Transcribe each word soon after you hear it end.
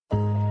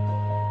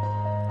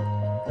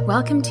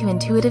Welcome to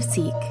Intuitive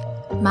Seek.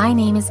 My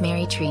name is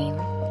Mary Treen,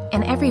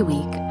 and every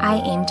week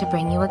I aim to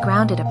bring you a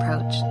grounded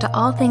approach to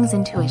all things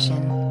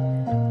intuition.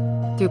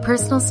 Through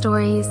personal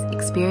stories,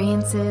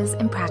 experiences,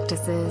 and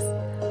practices,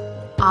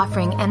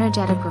 offering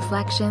energetic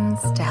reflections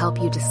to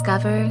help you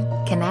discover,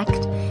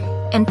 connect,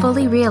 and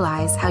fully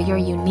realize how your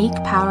unique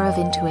power of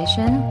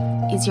intuition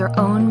is your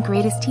own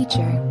greatest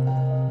teacher.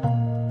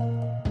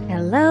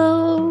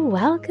 Hello,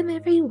 welcome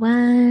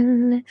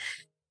everyone.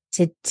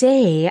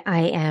 Today,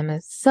 I am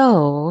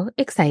so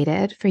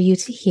excited for you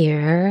to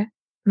hear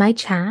my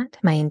chat,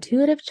 my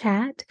intuitive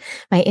chat,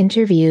 my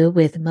interview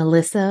with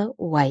Melissa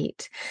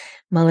White.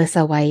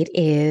 Melissa White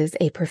is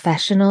a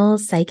professional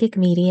psychic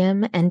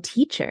medium and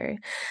teacher.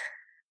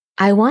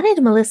 I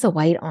wanted Melissa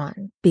White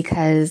on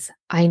because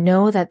I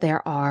know that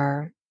there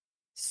are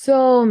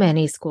so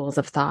many schools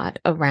of thought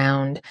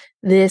around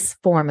this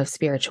form of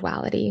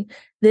spirituality,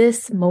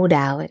 this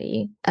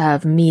modality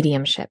of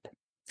mediumship.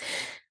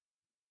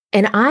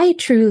 And I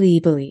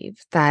truly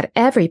believe that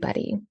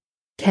everybody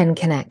can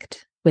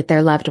connect with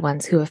their loved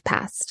ones who have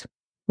passed.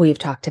 We've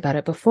talked about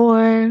it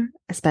before,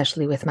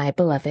 especially with my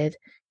beloved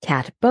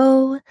Kat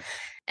Bo,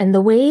 and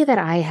the way that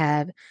I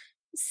have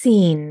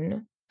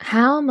seen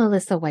how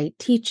Melissa White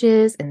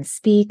teaches and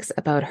speaks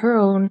about her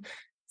own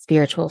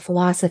spiritual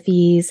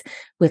philosophies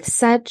with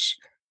such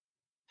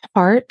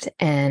heart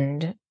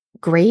and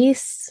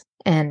grace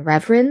and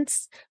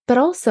reverence, but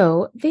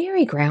also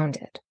very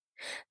grounded.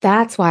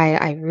 That's why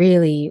I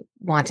really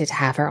wanted to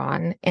have her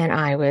on, and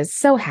I was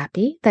so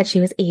happy that she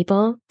was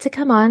able to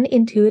come on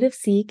Intuitive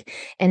Seek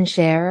and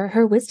share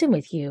her wisdom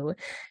with you,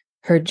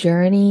 her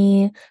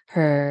journey,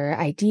 her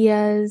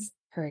ideas,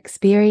 her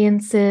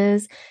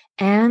experiences,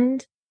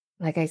 and,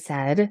 like I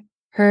said,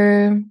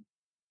 her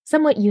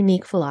somewhat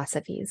unique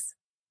philosophies.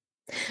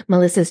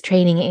 Melissa's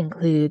training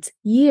includes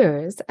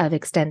years of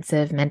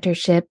extensive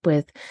mentorship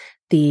with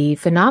the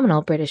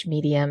phenomenal British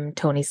medium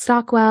Tony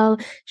Stockwell.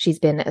 She's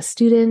been a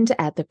student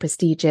at the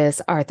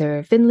prestigious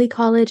Arthur Findlay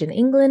College in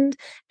England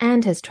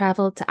and has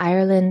traveled to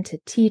Ireland to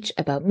teach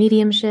about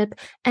mediumship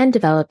and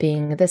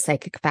developing the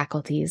psychic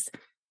faculties.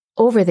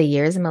 Over the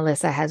years,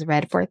 Melissa has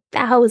read for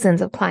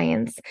thousands of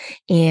clients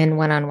in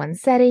one-on-one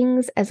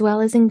settings, as well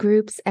as in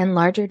groups and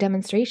larger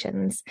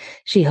demonstrations.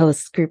 She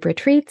hosts group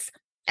retreats,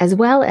 as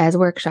well as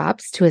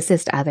workshops to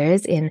assist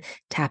others in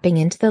tapping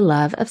into the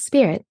love of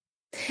spirit.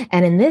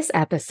 And in this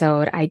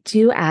episode, I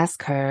do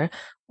ask her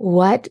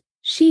what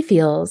she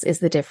feels is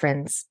the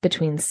difference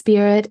between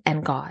spirit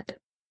and God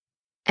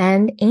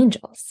and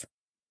angels.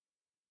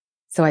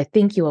 So I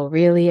think you will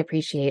really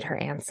appreciate her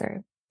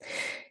answer.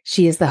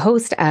 She is the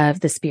host of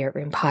the Spirit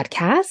Room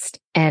podcast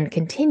and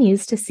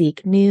continues to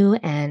seek new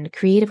and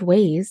creative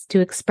ways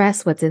to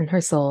express what's in her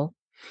soul.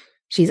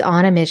 She's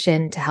on a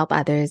mission to help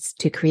others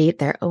to create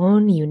their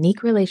own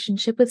unique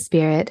relationship with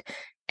spirit,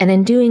 and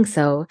in doing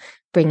so,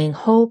 bringing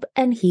hope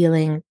and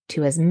healing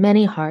to as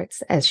many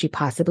hearts as she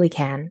possibly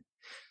can.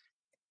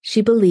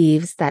 She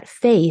believes that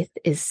faith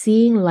is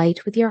seeing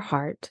light with your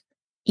heart,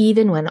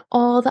 even when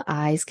all the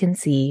eyes can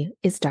see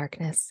is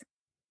darkness.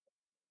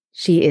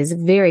 She is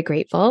very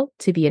grateful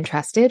to be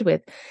entrusted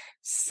with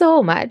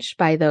so much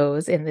by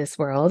those in this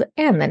world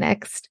and the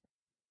next.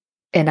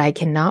 And I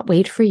cannot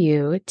wait for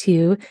you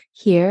to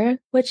hear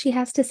what she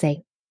has to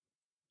say.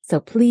 So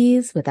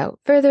please, without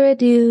further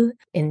ado,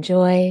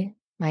 enjoy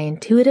my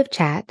intuitive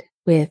chat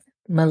with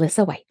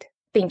Melissa White.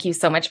 Thank you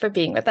so much for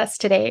being with us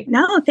today.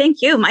 No,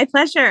 thank you. My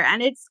pleasure.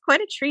 And it's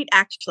quite a treat,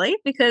 actually,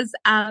 because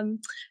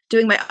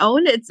doing my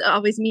own, it's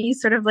always me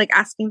sort of like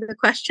asking the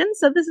questions.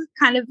 So this is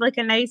kind of like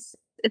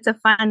it's a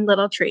fun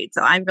little treat.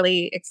 So I'm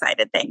really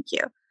excited. Thank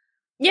you.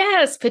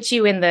 Yes, put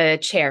you in the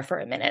chair for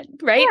a minute,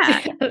 right?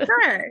 Yeah,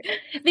 sure.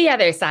 The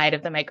other side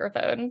of the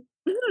microphone.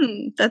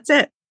 That's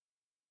it.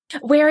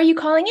 Where are you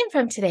calling in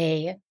from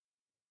today?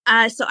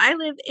 So I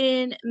live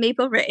in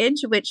Maple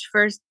Ridge, which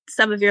for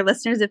some of your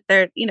listeners, if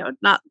they're,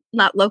 not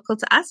local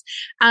to us,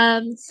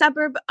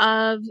 suburb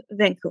of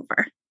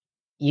Vancouver.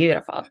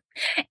 Beautiful.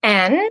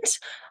 And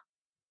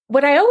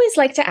what I always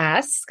like to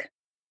ask,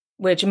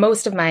 which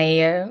most of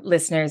my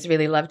listeners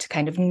really love to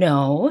kind of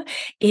know,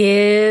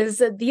 is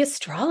the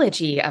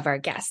astrology of our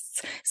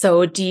guests.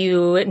 So do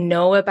you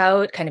know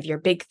about kind of your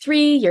big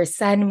three, your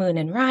sun, moon,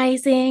 and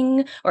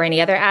rising, or any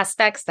other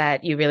aspects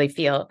that you really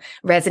feel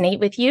resonate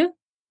with you?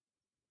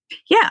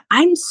 Yeah,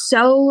 I'm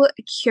so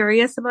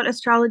curious about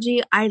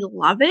astrology. I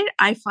love it.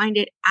 I find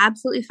it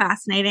absolutely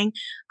fascinating.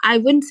 I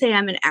wouldn't say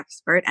I'm an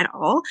expert at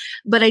all,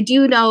 but I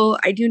do know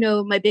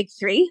my big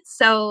three.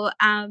 So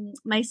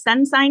my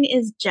sun sign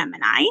is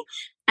Gemini,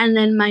 and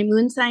then my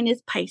moon sign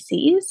is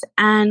Pisces,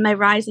 and my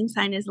rising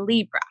sign is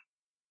Libra.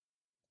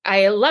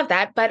 I love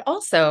that, but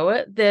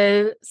also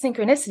the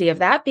synchronicity of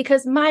that,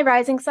 because my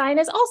rising sign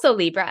is also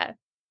Libra.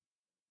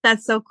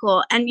 That's so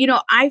cool. And,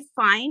 I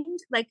find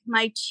like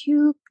my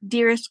two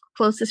dearest,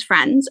 closest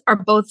friends are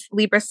both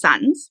Libra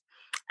suns.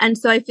 And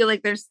so I feel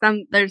like there's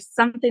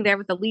something there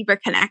with the Libra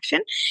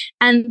connection.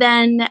 And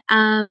then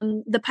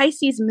the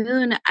Pisces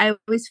moon, I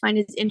always find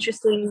is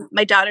interesting.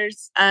 My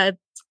daughter's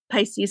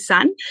Pisces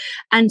sun.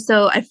 And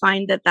so I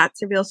find that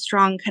that's a real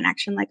strong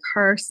connection. Like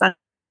her sun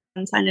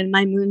sign and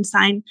my moon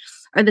sign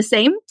are the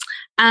same.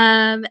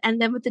 And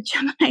then with the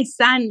Gemini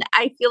sun,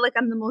 I feel like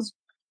I'm the most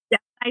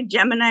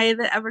Gemini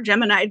that ever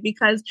Gemini'd,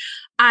 because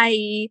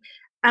I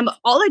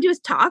all I do is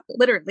talk,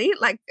 literally.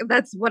 Like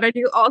that's what I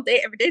do all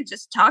day, every day.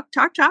 Just talk,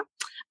 talk, talk.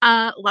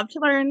 Love to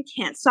learn,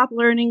 can't stop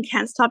learning,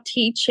 can't stop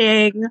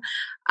teaching.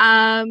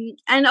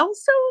 And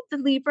also the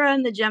Libra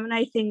and the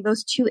Gemini thing,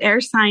 those two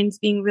air signs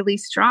being really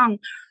strong.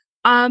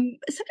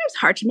 Sometimes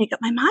hard to make up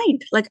my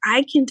mind. Like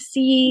I can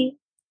see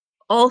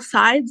all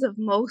sides of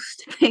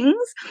most things.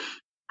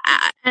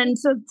 And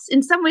so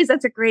in some ways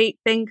that's a great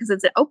thing because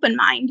it's an open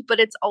mind, but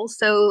it's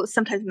also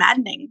sometimes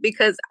maddening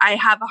because I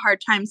have a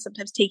hard time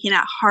sometimes taking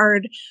a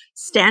hard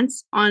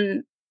stance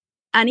on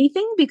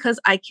anything because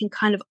I can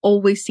kind of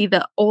always see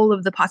all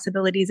of the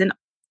possibilities and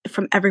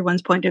from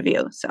everyone's point of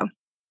view. So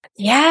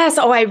yes.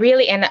 Oh, I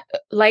really, and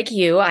like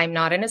you, I'm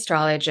not an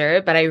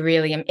astrologer, but I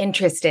really am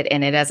interested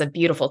in it as a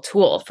beautiful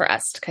tool for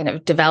us to kind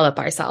of develop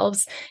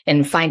ourselves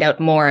and find out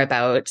more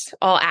about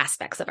all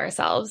aspects of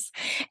ourselves.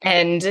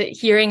 And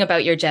hearing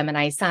about your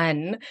Gemini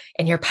sun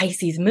and your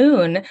Pisces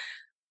moon,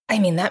 I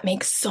mean, that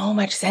makes so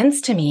much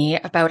sense to me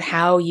about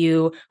how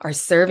you are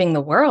serving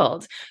the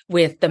world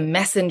with the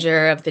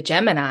messenger of the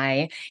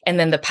Gemini and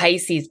then the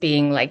Pisces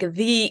being like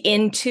the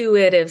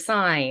intuitive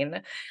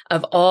sign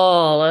of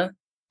all.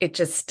 I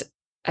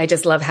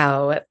just love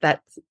how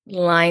that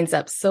lines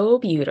up so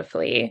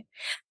beautifully.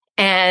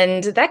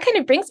 And that kind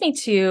of brings me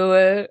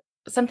to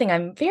something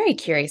I'm very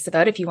curious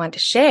about if you want to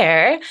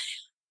share,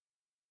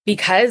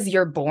 because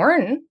you're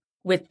born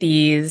with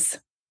these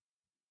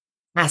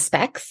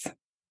aspects,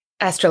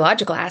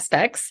 astrological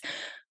aspects.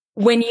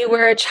 When you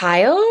were a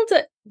child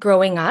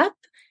growing up,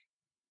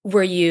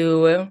 were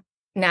you,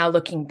 now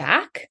looking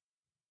back,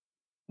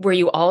 were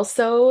you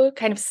also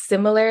kind of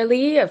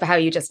similarly of how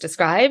you just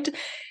described,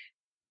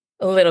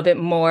 a little bit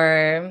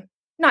more,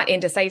 not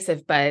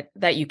indecisive, but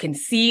that you can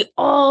see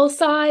all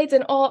sides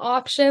and all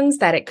options,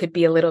 that it could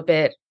be a little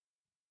bit,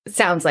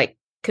 sounds like,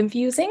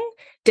 confusing?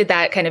 Did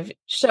that kind of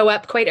show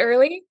up quite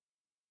early?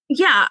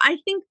 yeah, I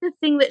think the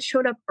thing that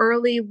showed up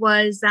early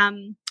was,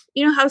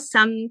 you know how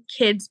some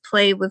kids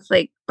play with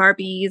like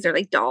Barbies or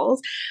like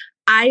dolls?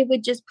 I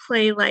would just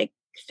play like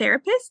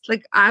therapist.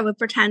 Like I would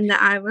pretend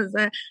that I was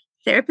a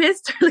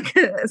therapist or like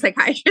a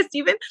psychiatrist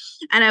even.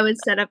 And I would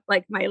set up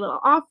like my little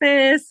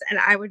office and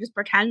I would just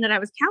pretend that I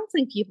was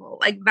counseling people.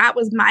 Like that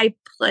was my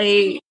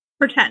play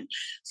pretend.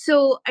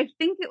 So I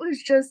think it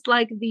was just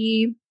like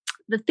the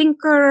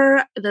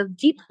thinker, the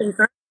deep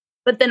thinker,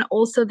 but then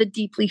also the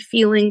deeply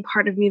feeling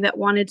part of me that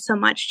wanted so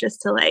much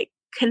just to like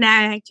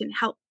connect and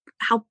help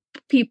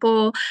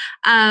people.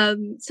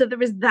 So there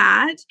was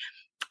that.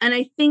 And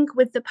I think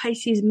with the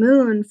Pisces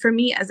moon, for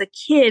me as a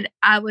kid,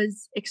 I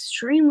was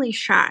extremely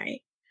shy,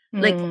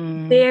 like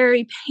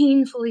very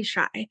painfully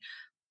shy.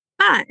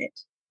 But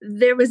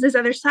there was this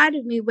other side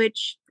of me,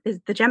 which is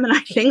the Gemini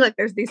thing. Like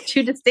there's these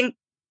two distinct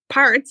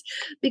parts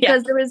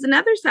because there was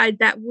another side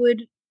that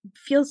would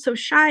feel so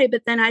shy,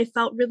 but then I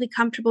felt really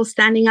comfortable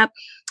standing up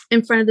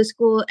in front of the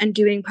school and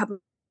doing public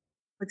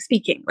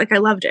speaking. Like I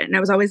loved it. And I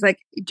was always like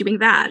doing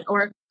that.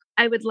 Or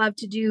I would love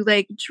to do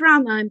like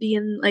drama and be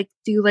in like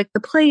do like the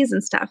plays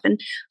and stuff. And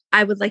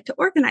I would like to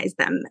organize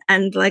them.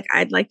 And like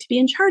I'd like to be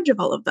in charge of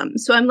all of them.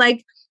 So I'm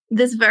like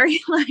this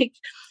very like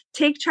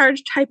take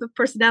charge type of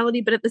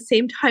personality, but at the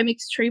same time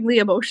extremely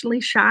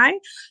emotionally shy.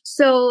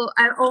 So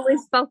I always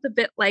felt a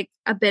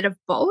bit of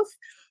both.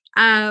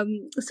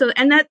 So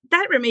and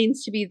that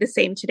remains to be the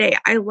same today.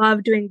 I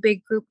love doing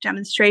big group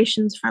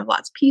demonstrations for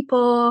lots of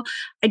people.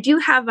 I do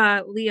have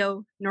a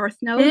Leo North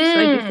Node, so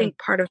I do think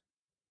part of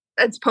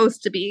it's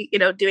supposed to be,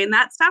 doing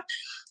that stuff.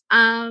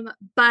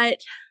 But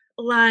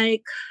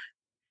like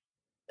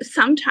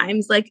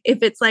sometimes like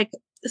if it's like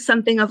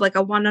something of like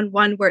a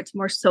one-on-one where it's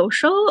more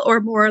social or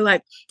more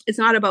like it's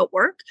not about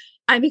work,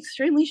 I'm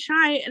extremely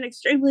shy and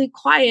extremely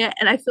quiet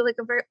and I feel like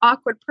a very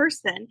awkward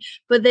person.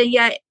 But then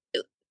yet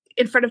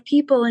in front of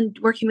people and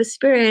working with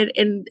spirit,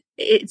 and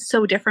it's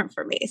so different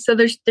for me. So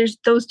there's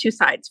those two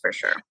sides for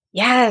sure.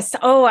 Yes.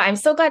 Oh, I'm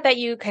so glad that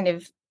you kind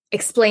of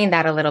explained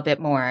that a little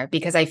bit more,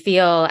 because I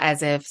feel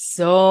as if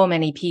so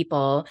many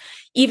people,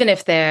 even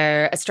if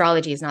their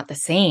astrology is not the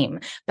same,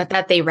 but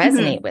that they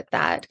resonate with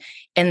that,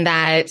 and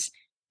that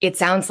it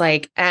sounds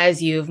like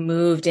as you've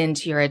moved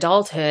into your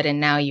adulthood and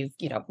now you've,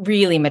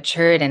 really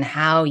matured in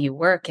how you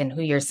work and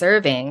who you're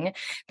serving,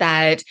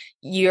 that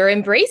you're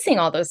embracing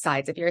all those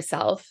sides of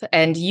yourself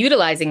and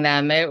utilizing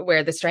them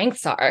where the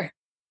strengths are,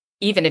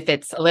 even if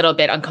it's a little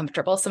bit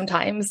uncomfortable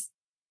sometimes.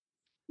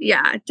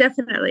 Yeah,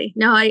 definitely.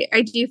 No,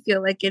 I do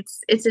feel like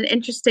it's an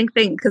interesting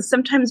thing because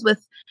sometimes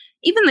with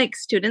even like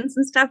students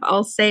and stuff,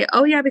 I'll say,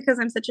 oh yeah, because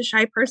I'm such a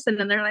shy person.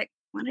 And they're like,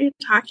 what are you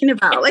talking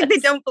about? Like they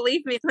don't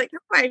believe me. It's like,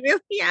 oh, I really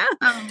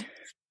am.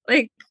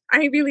 Like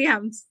I really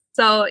am.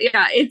 So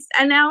yeah,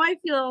 and now I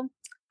feel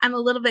I'm a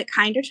little bit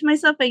kinder to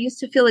myself. I used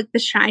to feel like the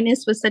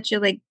shyness was such a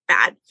like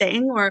bad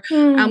thing, or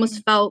I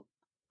almost felt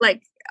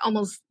like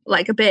almost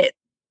like a bit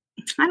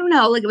I don't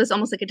know, like it was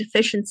almost like a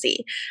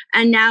deficiency.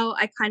 And now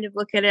I kind of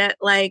look at it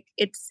like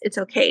it's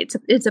okay.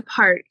 It's a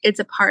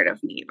part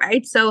of me,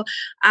 right? So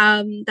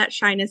that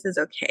shyness is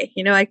okay,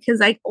 you know, because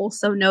I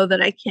also know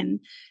that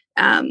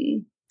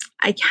um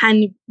I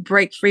can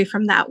break free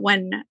from that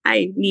when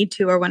I need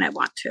to or when I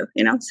want to,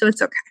 you know, so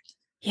it's okay.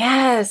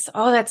 Yes.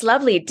 Oh, that's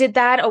lovely. Did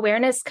that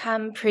awareness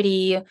come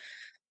pretty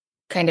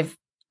kind of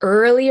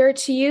earlier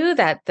to you,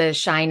 that the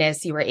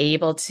shyness you were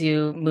able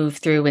to move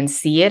through and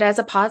see it as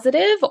a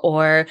positive?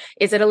 Or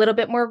is it a little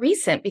bit more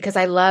recent? Because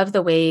I love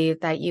the way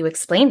that you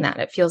explain that.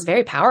 It feels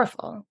very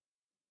powerful.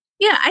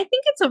 Yeah, I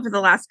think it's over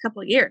the last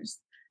couple of years.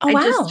 Oh, I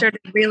just wow.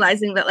 started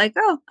realizing that like,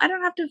 oh, I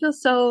don't have to feel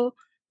so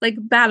like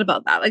bad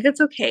about that. Like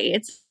it's okay.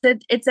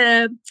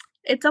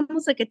 It's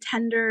almost like a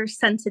tender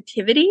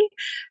sensitivity.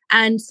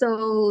 And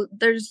so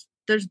there's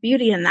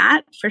beauty in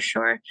that for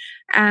sure.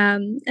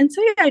 And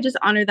so yeah, I just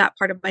honor that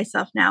part of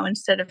myself now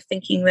instead of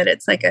thinking that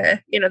it's like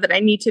a, you know, that I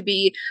need to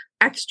be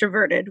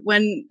extroverted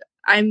when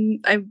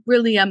I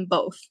really am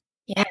both.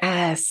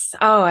 Yes.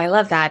 Oh, I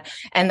love that.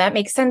 And that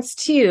makes sense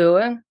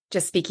too.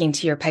 Just speaking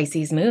to your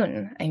Pisces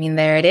moon. I mean,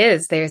 there it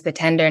is. There's the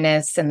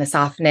tenderness and the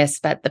softness,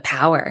 but the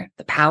power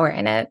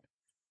in it.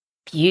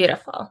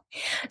 Beautiful.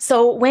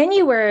 So when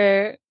you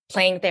were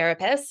playing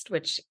therapist,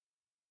 which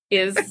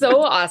is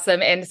so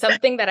awesome and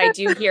something that I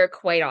do hear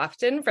quite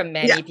often from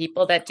Yeah. many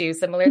people that do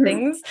similar Mhm.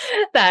 things,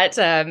 that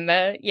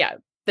yeah,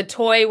 the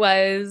toy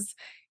was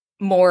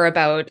more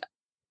about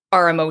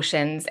our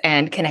emotions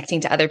and connecting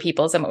to other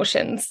people's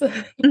emotions.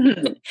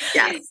 Mhm.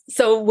 Yes.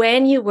 So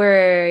when you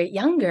were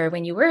younger,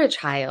 when you were a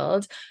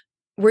child,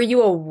 were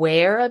you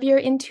aware of your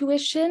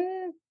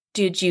intuition?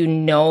 Did you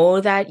know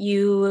that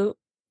you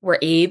were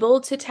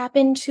able to tap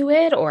into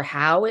it or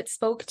how it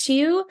spoke to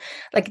you?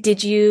 Like,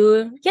 did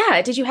you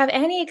have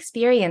any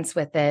experience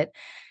with it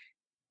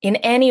in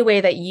any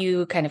way that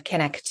you kind of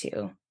connect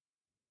to?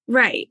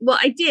 Right. Well,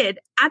 I did.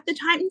 At the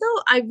time,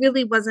 though, I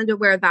really wasn't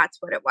aware that's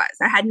what it was.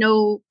 I had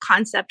no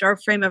concept or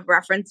frame of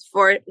reference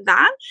for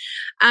that.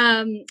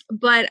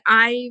 But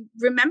I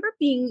remember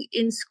being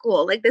in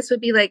school, like this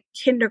would be like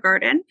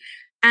kindergarten.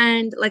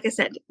 And like I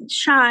said,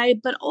 shy,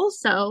 but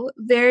also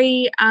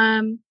very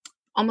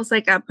almost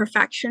like a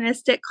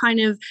perfectionistic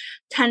kind of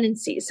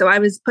tendency. So I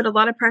was put a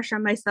lot of pressure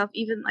on myself,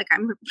 even like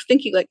I'm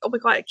thinking like, oh my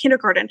God, at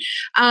kindergarten,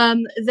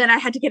 that I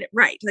had to get it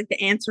right, like the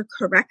answer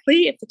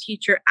correctly. If the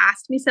teacher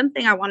asked me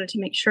something, I wanted to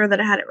make sure that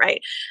I had it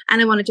right.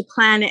 And I wanted to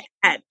plan it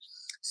ahead.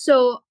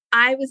 So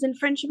I was in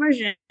French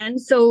immersion.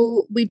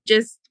 So we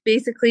just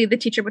basically, the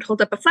teacher would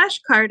hold up a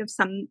flashcard of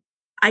some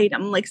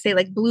item, like say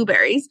like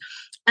blueberries.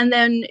 And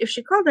then if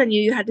she called on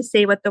you, you had to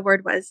say what the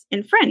word was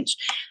in French.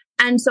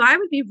 And so I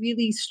would be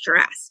really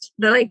stressed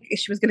that like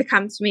she was going to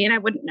come to me and I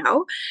wouldn't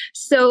know.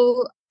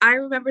 So I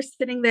remember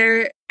sitting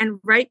there and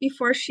right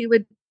before she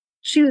would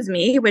choose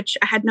me, which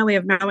I had no way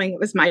of knowing it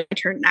was my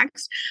turn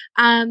next,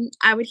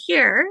 I would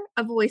hear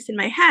a voice in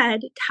my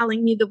head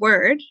telling me the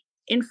word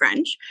in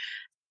French.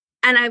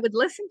 And I would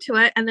listen to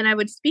it and then I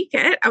would speak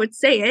it, I would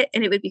say it,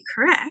 and it would be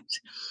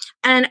correct.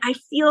 And I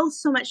feel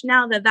so much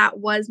now that that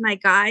was my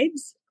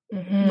guides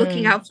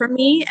looking Mm-hmm. out for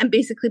me and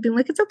basically being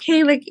like, it's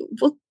okay, like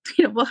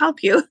we'll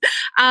help you.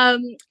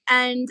 Um,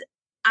 and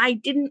I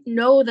didn't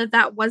know that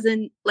that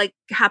wasn't like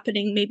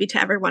happening maybe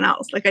to everyone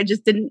else. Like it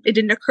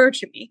didn't occur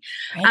to me.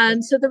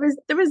 Right. So there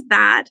was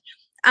that.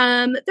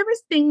 There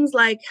was things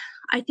like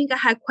I think I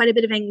had quite a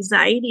bit of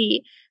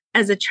anxiety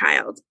as a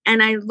child.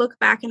 And I look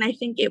back and I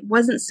think it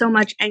wasn't so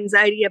much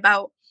anxiety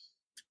about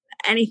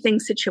anything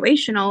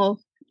situational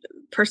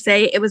per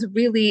se. It was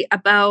really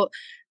about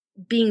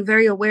being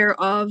very aware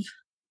of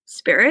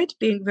spirit,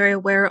 being very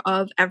aware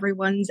of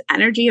everyone's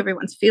energy,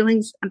 everyone's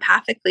feelings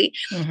empathically,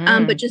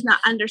 but Mm-hmm. just not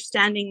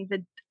understanding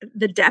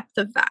the depth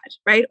of that,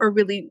 right? Or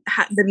really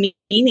the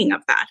meaning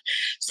of that.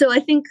 So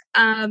I think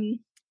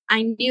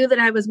I knew that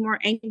I was more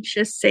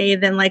anxious, say,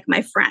 than like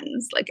my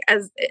friends. Like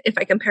as if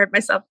I compared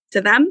myself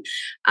to them,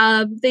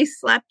 they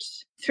slept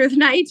through the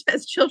night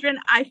as children.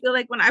 I feel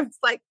like when I was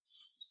like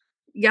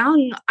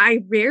young,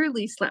 I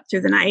rarely slept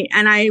through the night,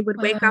 and I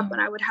would wake up Wow.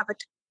 and I would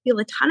feel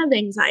a ton of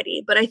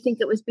anxiety. But I think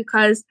it was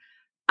because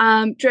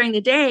during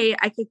the day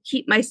I could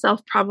keep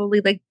myself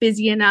probably like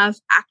busy enough,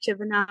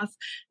 active enough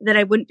that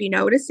I wouldn't be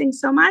noticing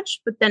so much.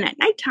 But then at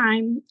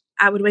nighttime,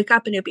 I would wake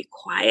up and it'd be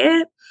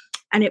quiet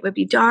and it would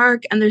be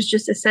dark, and there's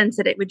just a sense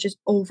that it would just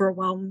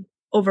overwhelm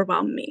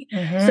me.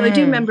 So I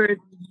do Mm-hmm. remember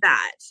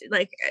that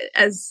like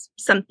as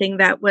something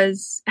that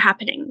was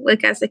happening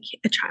like as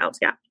a child.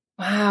 Yeah.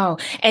 Wow.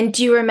 And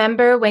do you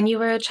remember when you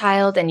were a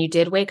child and you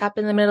did wake up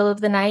in the middle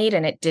of the night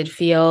and it did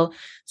feel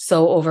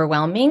so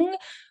overwhelming?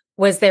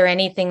 Was there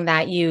anything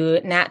that you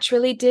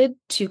naturally did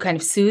to kind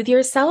of soothe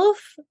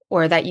yourself,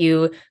 or that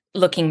you,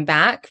 looking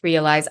back,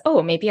 realize,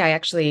 oh, maybe I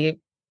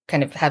actually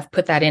kind of have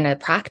put that in a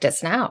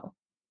practice now?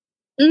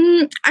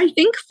 I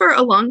think for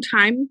a long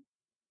time,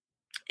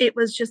 it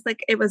was just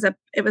like it was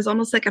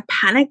almost like a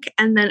panic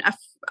and then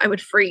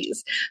would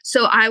freeze.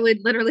 So I would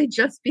literally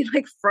just be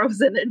like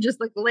frozen and just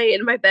like lay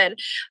in my bed.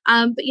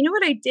 But you know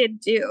what I did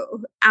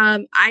do?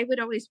 I would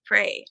always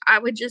pray. I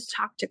would just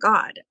talk to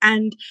God.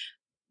 And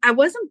I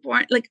wasn't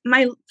born like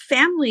my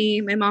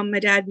family, my mom, my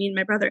dad, me, and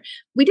my brother.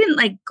 We didn't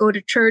like go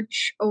to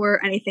church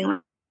or anything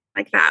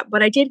like that.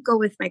 But I did go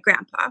with my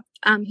grandpa,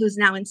 who's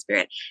now in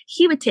spirit.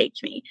 He would take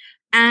me.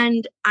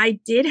 And I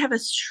did have a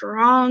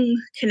strong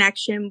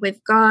connection with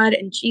God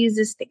and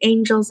Jesus, the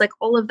angels, like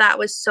all of that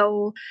was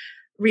so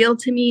real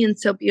to me and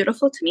so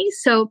beautiful to me.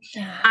 So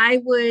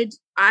I would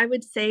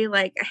say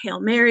like a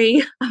Hail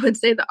Mary, I would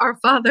say the Our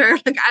Father,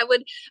 like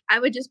I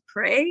would just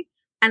pray.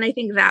 And I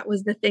think that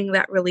was the thing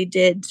that really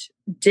did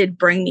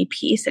bring me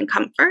peace and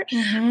comfort.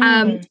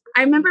 I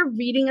remember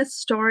reading a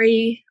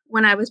story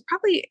when I was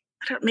probably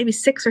maybe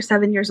 6 or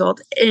 7 years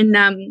old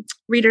in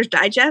Reader's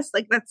Digest.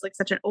 Like that's like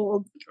such an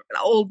old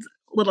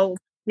little,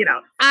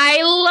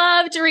 I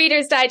loved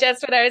Reader's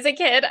Digest when I was a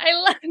kid. I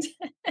loved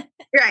it.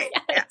 Right.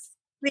 Yes.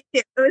 Me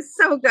too. It was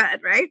so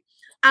good, right?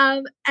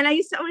 And I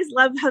used to always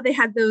love how they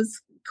had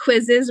those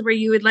quizzes where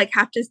you would like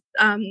have to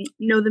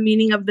know the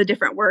meaning of the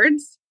different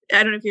words.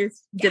 I don't know if you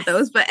did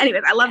those, but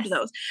anyways, I loved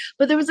those.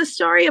 But there was a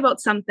story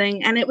about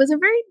something, and it was a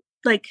very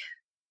like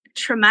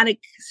traumatic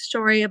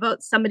story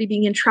about somebody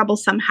being in trouble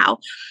somehow.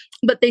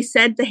 But they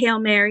said the Hail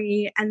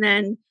Mary, and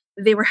then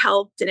they were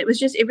helped, and it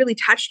really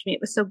touched me. It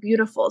was so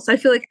beautiful. So I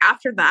feel like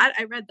after that,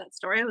 I read that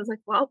story. I was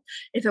like, well,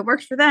 if it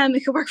worked for them,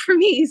 it could work for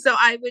me. So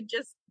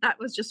that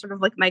was just sort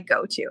of like my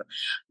go-to.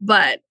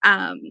 But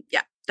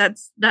yeah,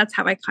 that's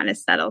how I kind of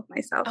settled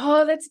myself.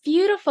 Oh, that's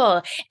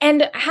beautiful.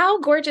 And how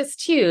gorgeous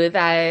too,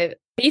 that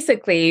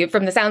basically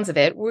from the sounds of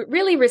it,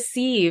 really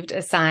received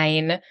a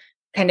sign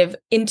kind of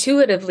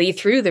intuitively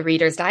through the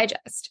Reader's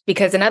Digest,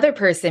 because another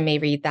person may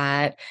read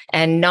that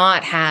and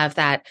not have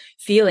that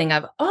feeling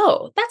of,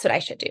 oh, that's what I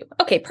should do.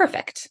 Okay,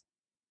 perfect.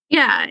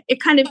 Yeah,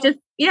 it kind of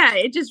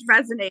it just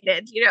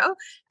resonated,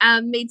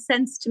 made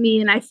sense to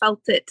me, and I felt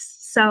it.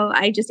 So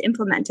I just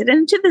implemented it.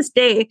 And to this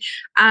day,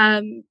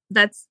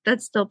 that's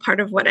still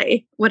part of what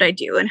I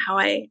do and how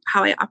I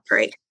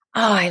operate.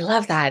 Oh, I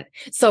love that.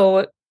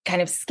 So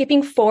kind of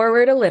skipping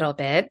forward a little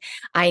bit,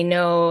 I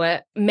know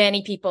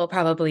many people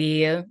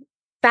probably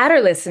that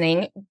are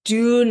listening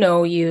do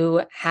know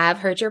you, have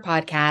heard your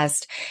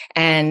podcast,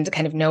 and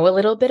kind of know a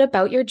little bit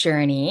about your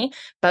journey.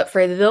 But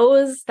for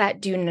those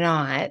that do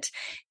not,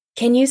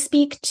 can you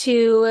speak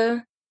to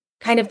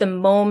kind of the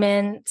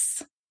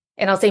moments,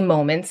 and I'll say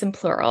moments in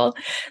plural,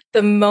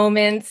 the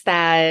moments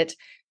that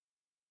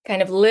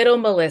kind of little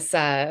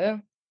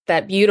Melissa,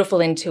 that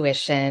beautiful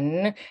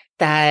intuition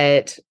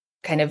that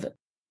kind of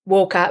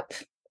woke up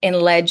and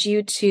led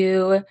you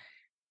to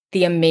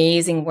the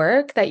amazing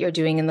work that you're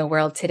doing in the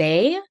world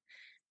today?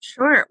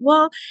 Sure.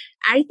 Well,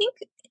 I think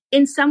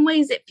in some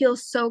ways it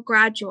feels so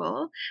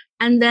gradual.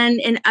 And then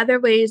in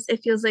other ways,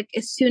 it feels like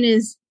as soon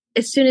as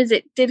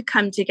it did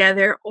come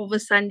together, all of a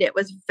sudden it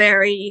was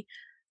very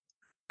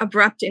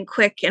abrupt and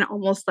quick and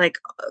almost like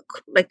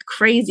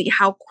crazy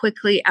how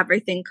quickly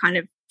everything kind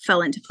of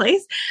fell into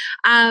place.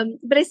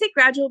 But I say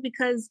gradual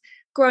because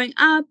growing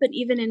up and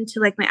even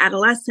into like my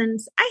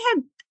adolescence, I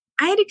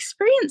had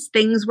experienced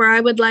things where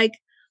I would like,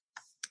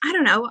 I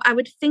don't know, I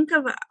would think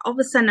of all of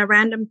a sudden a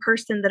random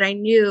person that I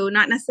knew,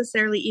 not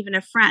necessarily even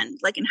a friend,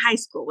 like in high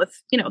school with,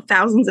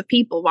 thousands of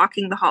people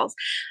walking the halls.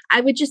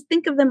 I would just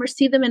think of them or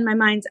see them in my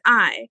mind's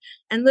eye.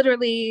 And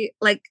literally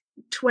like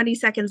 20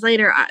 seconds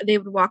later, they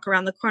would walk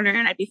around the corner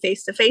and I'd be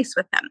face to face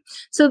with them.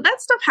 So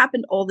that stuff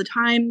happened all the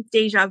time,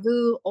 deja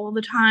vu all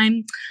the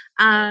time.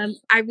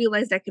 I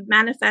realized I could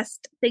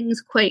manifest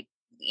things quite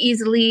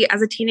easily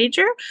as a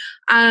teenager.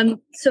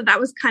 So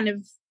that was kind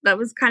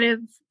of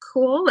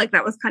cool. Like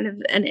that was kind of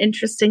an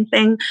interesting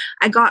thing.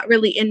 I got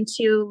really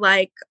into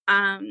like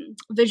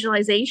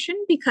visualization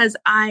because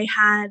I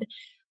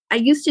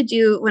used to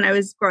do when I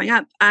was growing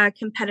up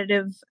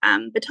competitive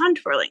baton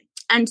twirling.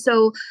 And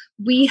so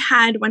we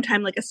had one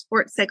time like a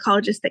sports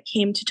psychologist that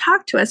came to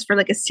talk to us for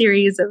like a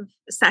series of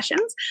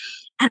sessions.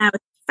 And I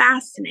was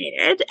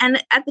fascinated.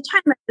 And at the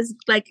time I was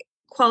like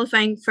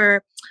qualifying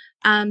for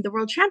the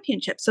world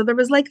championship. So there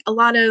was a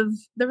lot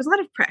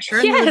of pressure.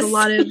 And there was a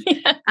lot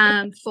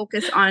of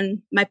focus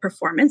on my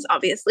performance,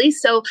 obviously.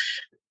 So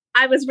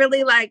I was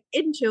really like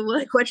into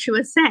like what she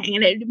was saying,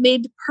 and it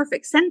made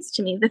perfect sense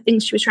to me, the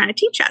things she was trying to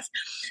teach us.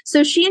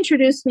 So she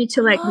introduced me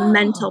to like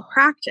mental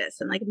practice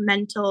and like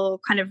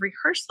mental kind of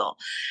rehearsal.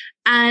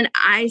 And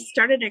I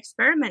started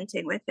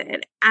experimenting with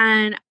it,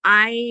 and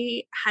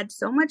I had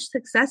so much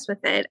success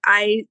with it.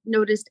 I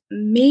noticed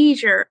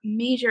major,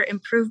 major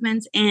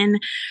improvements in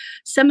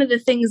some of the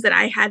things that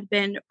I had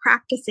been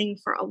practicing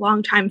for a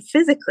long time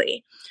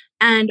physically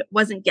and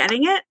wasn't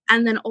getting it.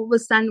 And then all of a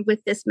sudden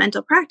with this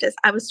mental practice,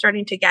 I was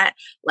starting to get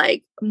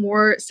like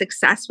more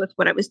success with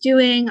what I was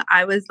doing.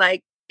 I was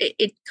like,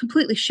 it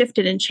completely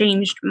shifted and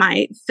changed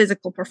my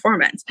physical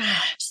performance.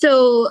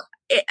 So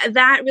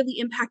that really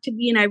impacted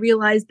me. And I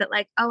realized that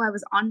like, I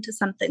was onto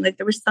something. Like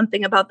there was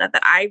something about that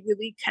I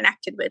really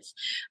connected with,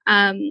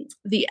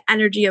 the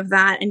energy of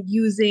that and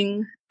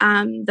using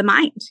the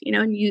mind,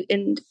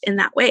 and in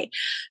that way.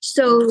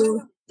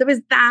 So there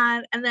was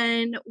that. And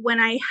then when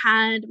I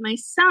had my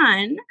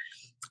son,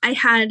 I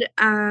had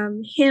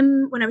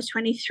him when I was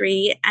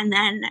 23. And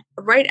then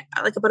right,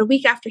 like about a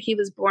week after he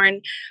was born,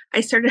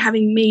 I started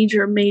having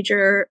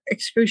major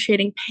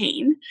excruciating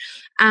pain,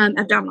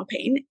 abdominal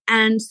pain.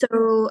 And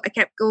so I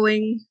kept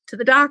going to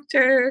the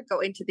doctor,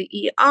 going to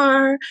the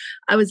ER.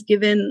 I was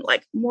given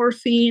like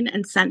morphine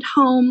and sent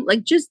home,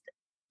 like just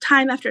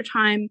time after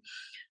time,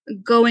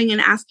 going and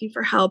asking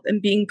for help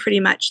and being pretty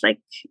much like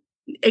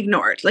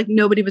ignored. Like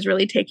nobody was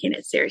really taking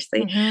it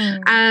seriously.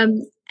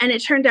 And it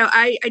turned out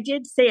I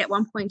did say at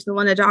one point to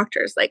one of the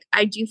doctors, like,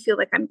 I do feel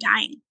like I'm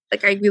dying.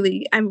 Like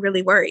I'm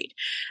really worried.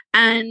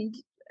 And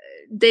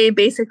they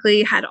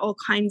basically had all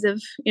kinds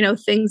of,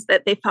 things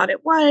that they thought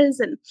it was,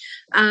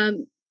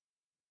 and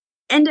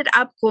ended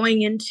up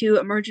going into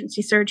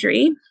emergency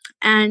surgery,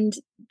 and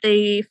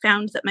they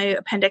found that my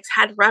appendix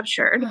had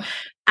ruptured.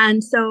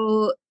 And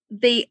so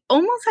they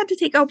almost had to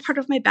take out part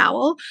of my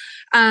bowel.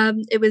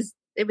 It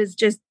was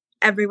just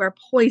everywhere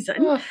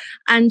poison.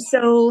 And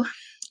so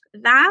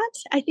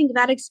I think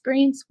that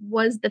experience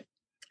was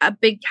a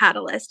big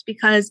catalyst,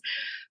 because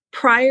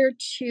prior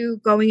to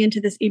going into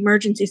this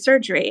emergency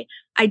surgery,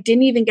 I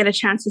didn't even get a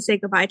chance to say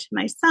goodbye to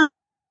my son.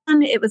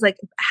 It was like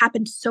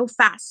happened so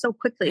fast, so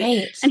quickly.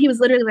 Right. And he was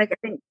literally like, I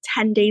think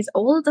 10 days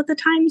old at the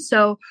time.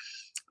 So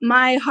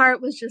my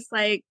heart was just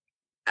like,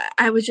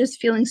 I was just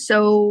feeling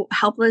so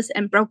helpless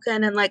and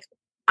broken, and like,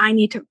 I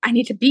need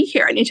to be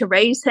here. I need to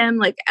raise him.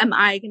 Like, am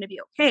I going to be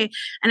okay?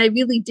 And I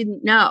really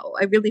didn't know.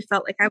 I really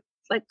felt like I was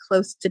like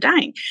close to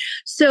dying.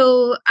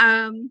 So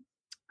I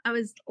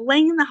was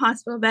laying in the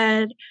hospital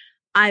bed.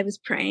 I was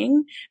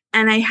praying,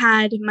 and I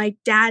had my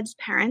dad's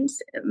parents,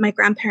 my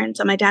grandparents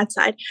on my dad's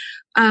side,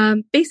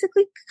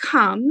 basically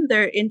come.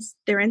 They're in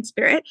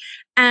spirit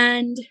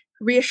and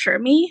reassure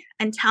me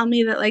and tell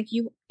me that like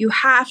you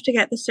have to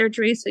get the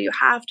surgery, so you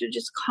have to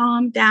just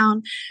calm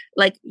down.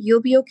 Like,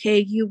 you'll be okay.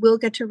 You will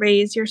get to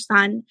raise your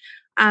son,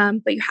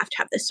 but you have to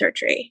have the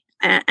surgery.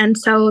 And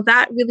so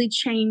that really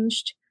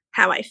changed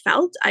how I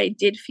felt. I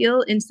did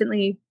feel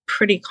instantly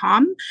pretty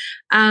calm,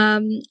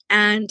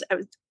 and I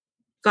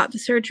got the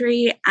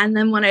surgery. And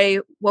then when I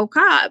woke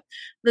up,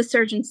 the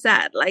surgeon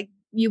said, like,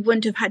 you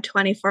wouldn't have had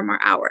 24 more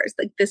hours.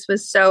 Like, this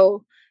was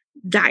so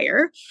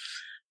dire.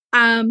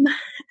 And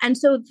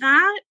so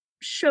that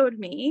showed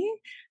me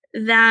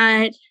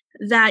that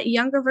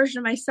younger version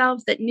of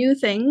myself that knew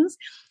things,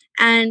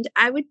 and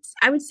I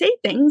would say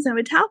things, I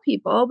would tell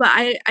people, but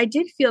I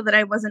did feel that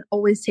I wasn't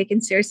always taken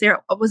seriously,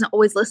 or I wasn't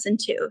always listened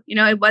to.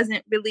 I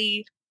wasn't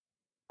really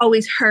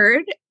always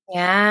heard.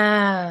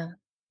 Yeah.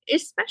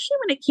 Especially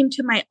when it came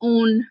to my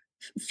own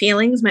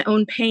feelings, my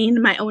own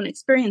pain, my own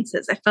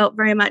experiences. I felt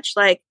very much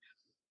like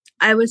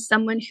I was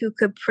someone who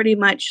could pretty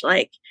much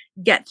like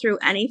get through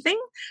anything.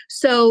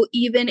 So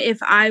even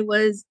if I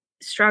was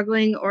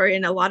struggling or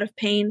in a lot of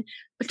pain,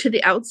 to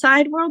the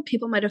outside world,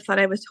 people might have thought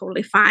I was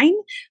totally fine.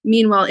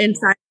 Meanwhile,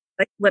 inside,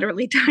 like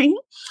literally dying.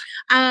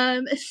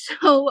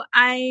 So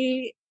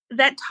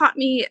that taught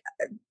me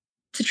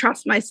to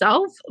trust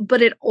myself,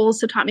 but it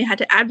also taught me how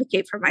to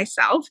advocate for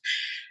myself.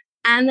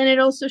 And then it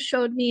also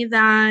showed me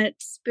that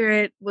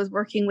spirit was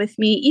working with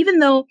me, even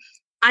though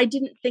I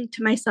didn't think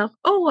to myself,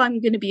 oh, I'm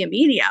going to be a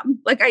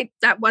medium. Like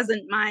that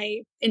wasn't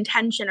my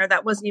intention, or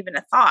that wasn't even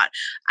a thought.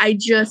 I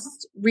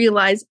just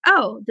realized,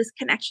 oh, this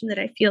connection that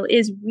I feel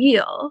is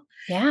real.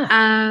 Yeah.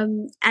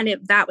 And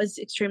that was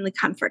extremely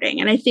comforting.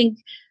 And I think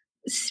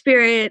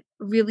spirit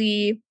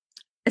really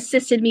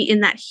assisted me in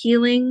that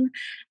healing,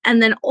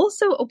 and then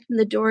also opened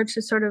the door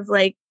to sort of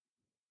like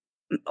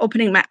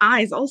opening my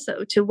eyes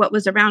also to what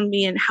was around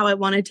me and how I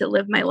wanted to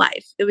live my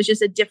life. It was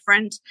just a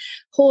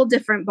whole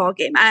different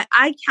ballgame.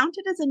 I count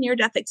it as a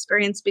near-death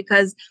experience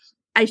because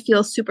I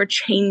feel super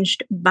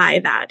changed by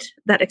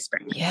that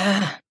experience.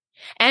 Yeah.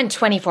 And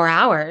 24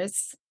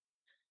 hours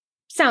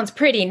sounds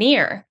pretty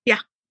near.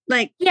 Yeah.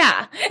 Like,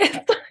 yeah.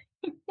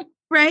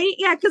 Right?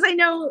 Yeah. Cause I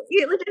know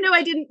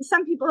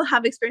some people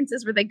have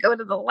experiences where they go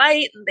to the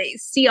light and they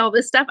see all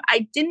this stuff.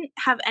 I didn't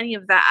have any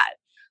of that,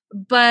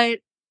 but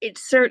it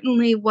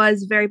certainly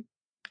was very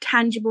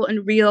tangible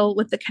and real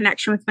with the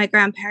connection with my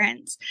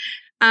grandparents.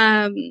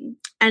 And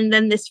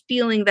then this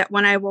feeling that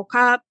when I woke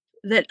up,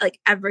 that like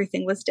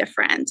everything was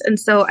different. And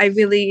so I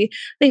really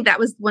think that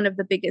was one of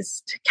the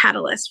biggest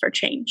catalysts for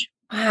change.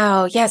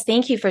 Wow. Yes.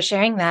 Thank you for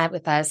sharing that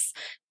with us.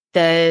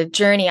 The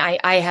journey,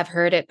 I have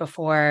heard it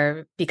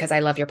before because I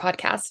love your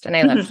podcast and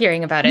I love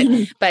hearing about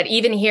it. But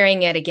even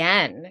hearing it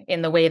again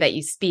in the way that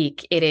you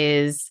speak, it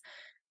is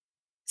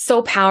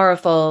so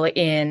powerful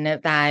in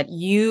that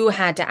you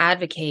had to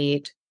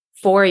advocate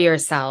for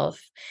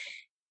yourself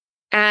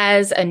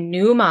as a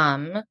new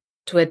mom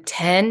to a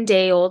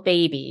 10-day-old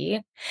baby.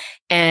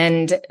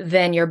 And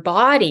then your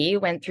body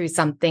went through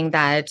something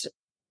that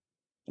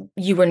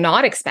you were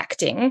not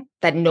expecting,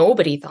 that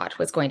nobody thought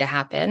was going to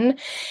happen.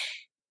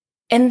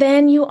 And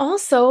then you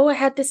also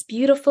had this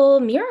beautiful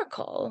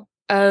miracle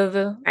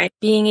of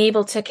being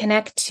able to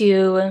connect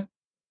to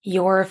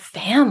your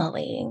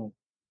family.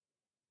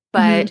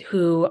 but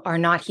who are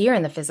not here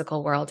in the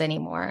physical world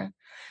anymore.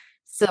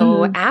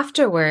 So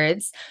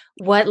afterwards,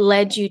 what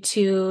led you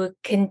to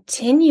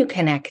continue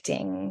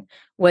connecting?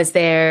 Was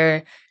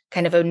there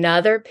kind of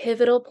another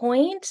pivotal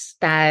point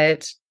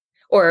that,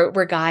 or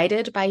were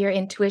guided by your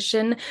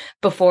intuition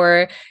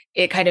before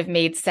it kind of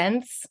made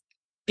sense?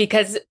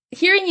 Because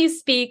hearing you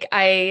speak,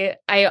 I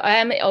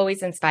am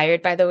always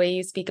inspired by the way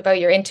you speak about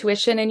your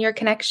intuition and your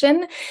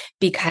connection,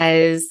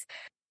 because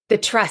the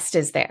trust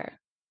is there.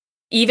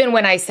 Even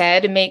when I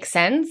said it makes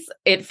sense,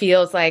 it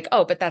feels like,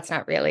 oh, but that's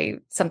not really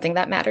something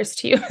that matters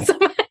to you.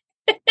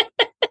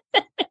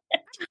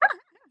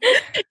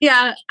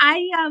 Yeah,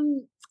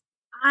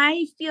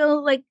 I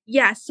feel like,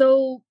 yeah,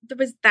 so there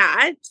was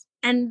that.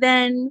 And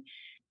then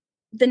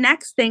the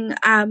next thing,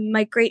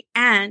 my great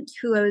aunt,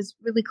 who I was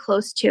really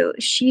close to,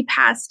 she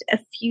passed a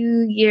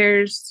few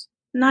years,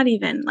 not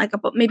even like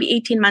about maybe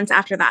 18 months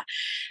after that.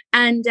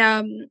 And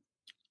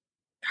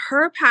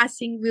her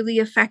passing really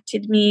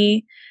affected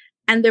me.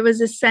 And there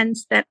was a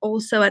sense that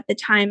also at the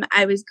time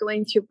I was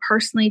going through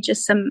personally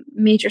just some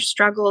major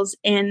struggles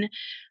in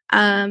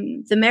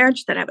the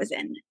marriage that I was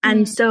in.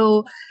 And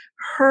so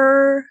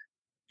her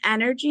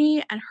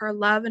energy and her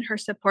love and her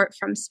support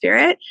from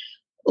spirit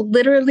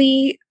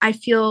literally, I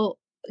feel,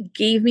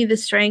 gave me the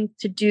strength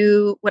to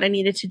do what I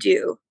needed to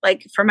do,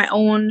 like for my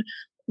own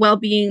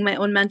well-being, my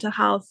own mental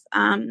health,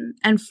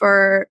 and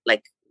for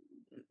like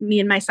me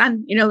and my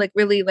son, you know, like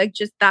really like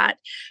just that.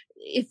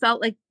 It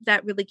felt like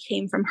that really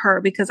came from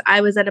her, because I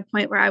was at a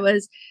point where I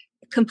was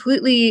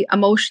completely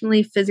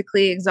emotionally,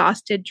 physically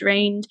exhausted,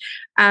 drained.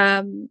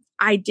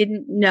 I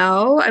didn't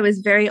know. I was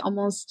very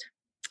almost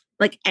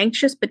like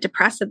anxious but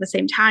depressed at the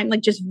same time,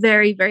 like just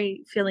very,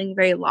 very feeling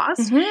very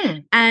lost.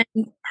 And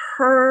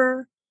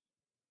her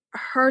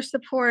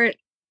support,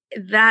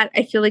 that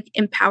I feel like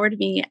empowered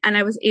me, and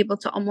I was able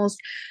to almost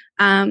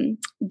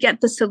get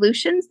the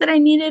solutions that I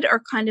needed,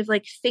 or kind of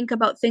like think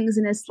about things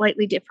in a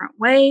slightly different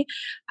way.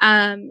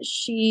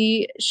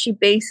 She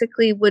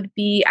basically would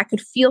be, I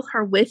could feel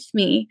her with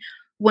me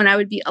when I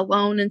would be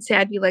alone and say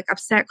I'd be like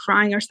upset,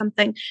 crying or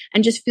something,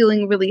 and just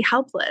feeling really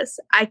helpless.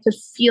 I could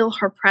feel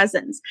her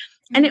presence.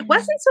 And it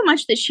wasn't so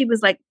much that she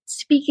was like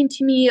speaking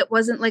to me. It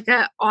wasn't like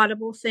a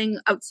audible thing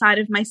outside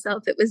of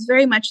myself. It was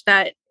very much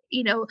that,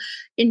 you know,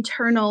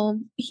 internal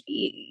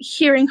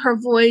hearing her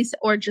voice,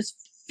 or just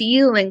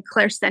feeling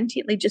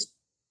clairsentiently, just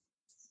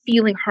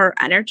feeling her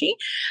energy.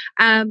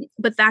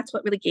 But that's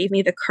what really gave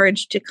me the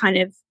courage to kind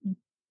of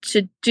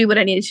to do what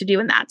I needed to do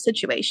in that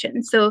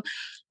situation. So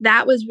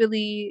that was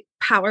really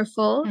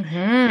powerful.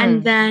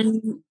 And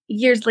then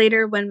years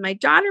later, when my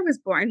daughter was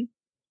born,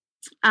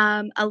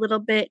 a little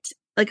bit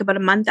like about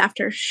a month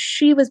after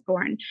she was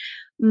born,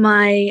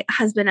 my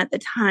husband at the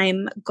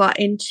time got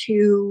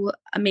into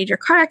a major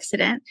car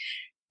accident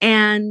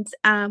and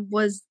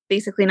was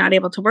basically not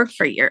able to work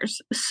for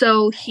years.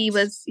 So he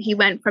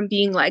went from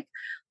being like,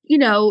 you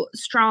know,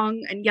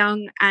 strong and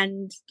young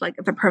and like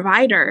the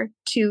provider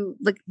to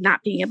like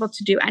not being able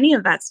to do any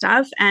of that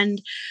stuff. And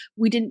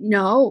we didn't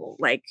know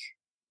like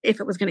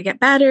if it was going to get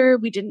better.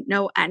 We didn't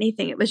know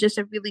anything. It was just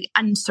a really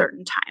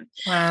uncertain time.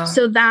 Wow.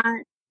 So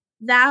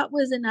that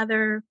was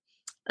another,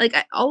 like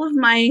all of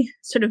my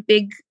sort of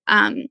big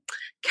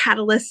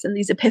catalysts and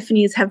these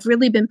epiphanies have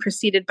really been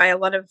preceded by a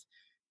lot of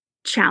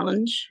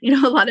challenge, you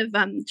know, a lot of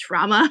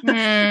trauma, which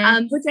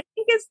I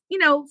think is, you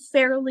know,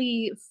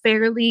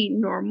 fairly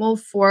normal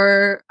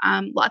for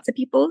lots of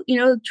people. You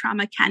know,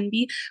 trauma can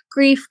be,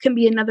 grief can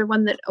be another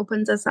one that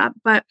opens us up.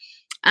 But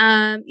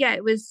yeah,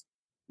 it was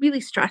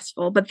really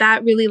stressful, but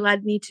that really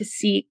led me to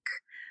seek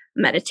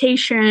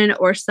meditation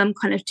or some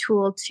kind of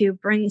tool to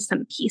bring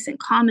some peace and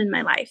calm in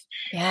my life.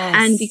 Yes.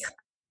 And because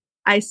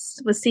I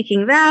was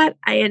seeking that,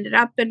 I ended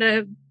up in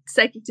a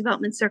psychic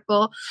development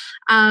circle,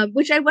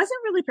 which I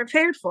wasn't really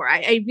prepared for.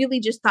 I really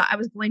just thought I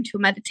was going to a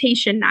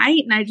meditation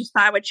night, and I just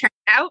thought I would check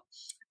it out.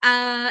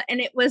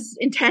 And it was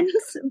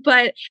intense,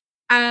 but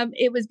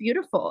it was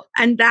beautiful.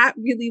 And that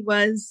really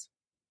was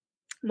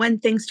when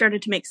things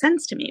started to make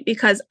sense to me,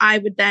 because I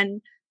would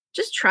then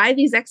just try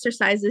these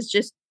exercises,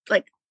 just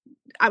like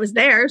I was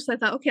there. So I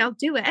thought, okay, I'll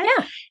do it.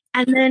 Yeah.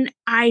 And then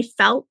I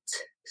felt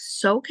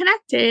so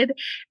connected,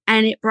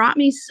 and it brought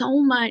me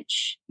so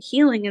much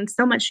healing and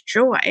so much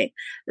joy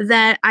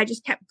that I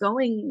just kept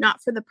going,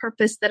 not for the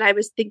purpose that I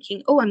was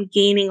thinking, oh, I'm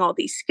gaining all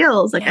these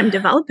skills, like I'm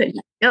developing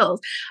my skills.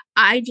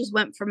 I just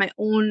went for my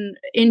own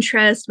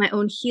interest, my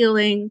own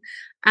healing.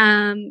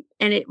 And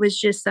it was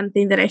just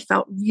something that I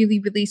felt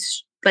really, really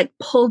like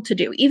pulled to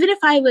do. Even if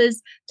I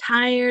was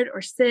tired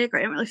or sick or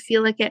I didn't really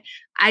feel like it,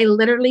 I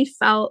literally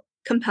felt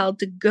compelled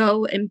to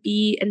go and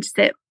be and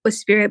sit with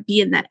spirit, be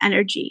in that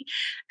energy.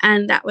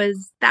 And that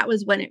was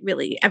when it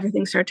really,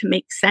 everything started to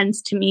make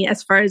sense to me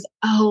as far as,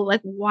 oh,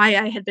 like why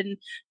I had been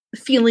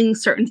feeling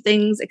certain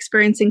things,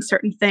 experiencing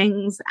certain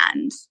things.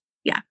 And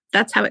yeah,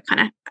 that's how it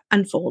kind of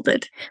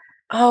unfolded.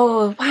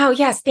 Oh, wow.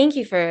 Yes. Thank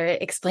you for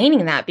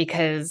explaining that,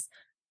 because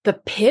the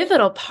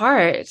pivotal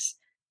part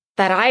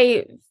that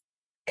I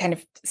kind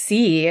of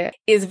see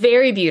is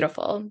very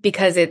beautiful,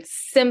 because it's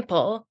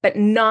simple, but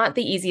not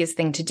the easiest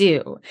thing to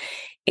do.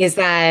 is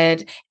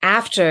that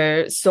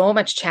after so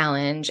much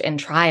challenge and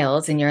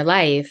trials in your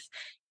life,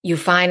 you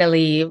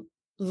finally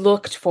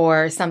looked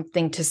for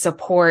something to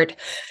support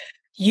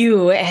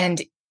you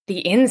and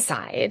the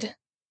inside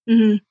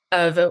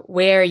of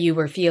where you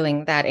were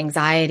feeling that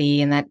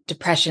anxiety and that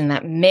depression,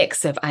 that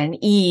mix of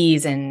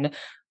unease and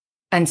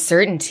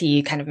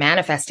uncertainty kind of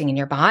manifesting in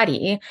your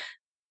body.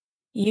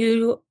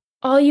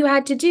 All you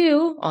had to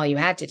do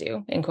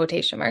in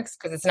quotation marks,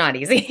 because it's not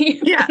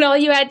easy. Yeah. But all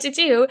you had to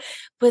do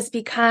was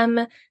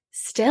become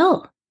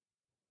still.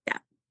 Yeah.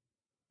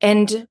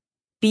 And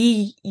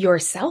be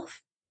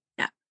yourself.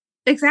 Yeah,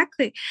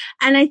 exactly.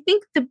 And I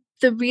think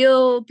the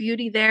real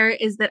beauty there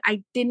is that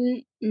I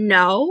didn't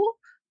know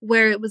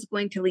where it was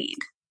going to lead.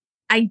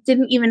 I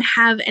didn't even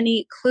have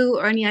any clue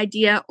or any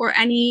idea or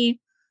any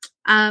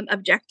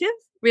objective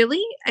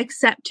really,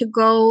 except to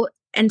go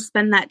and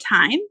spend that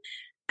time.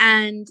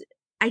 And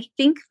I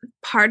think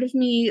part of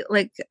me,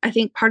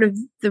 part of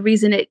the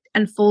reason it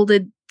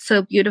unfolded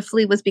so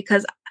beautifully was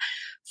because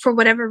for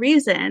whatever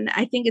reason,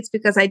 I think it's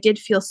because I did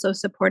feel so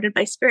supported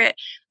by spirit.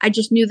 I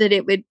just knew that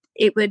it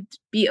would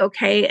be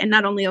okay, and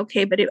not only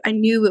okay, but I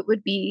knew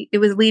it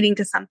was leading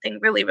to something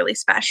really, really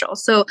special.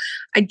 So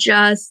I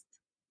just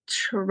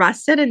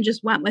trusted and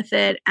just went with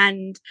it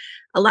and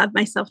allowed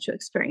myself to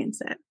experience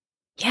it.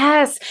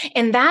 Yes.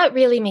 And that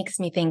really makes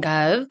me think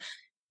of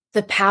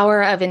the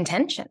power of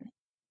intention.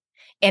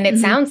 And it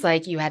sounds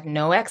like you had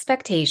no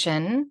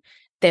expectation.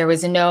 There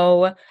was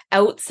no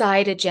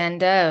outside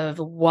agenda of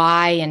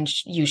why and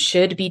you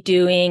should be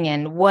doing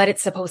and what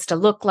it's supposed to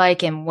look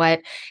like and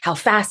how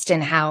fast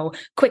and how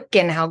quick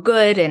and how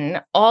good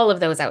and all of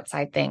those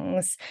outside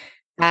things.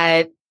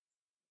 The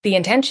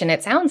intention,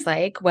 it sounds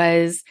like,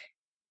 was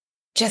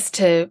just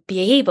to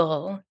be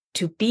able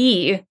to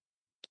be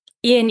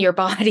in your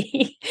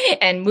body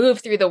and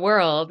move through the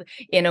world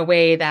in a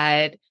way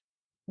that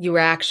you were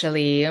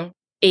actually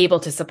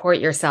able to support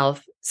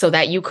yourself so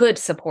that you could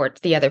support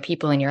the other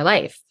people in your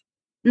life.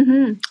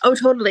 Oh,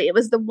 totally. It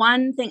was the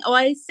one thing. I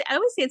always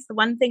say it's the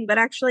one thing, but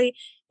actually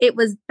it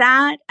was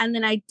that. And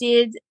then I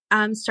did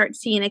start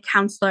seeing a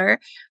counselor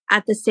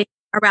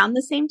around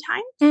the same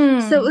time.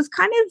 So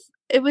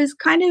it was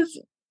kind of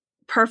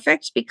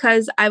perfect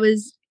because I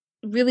was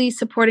really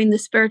supporting the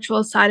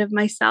spiritual side of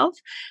myself.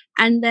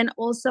 And then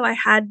also I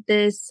had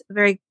this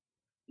very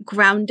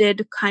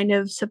grounded kind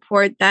of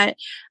support that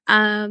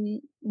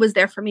was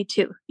there for me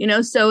too,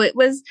 so it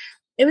was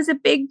a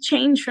big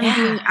change from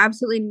doing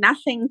absolutely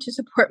nothing to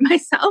support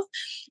myself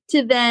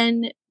to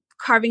then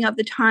carving out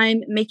the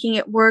time, making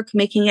it work,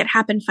 making it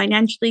happen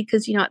financially,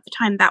 because at the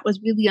time that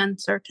was really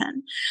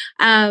uncertain,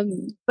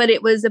 but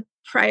it was a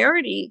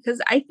priority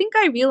because I think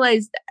I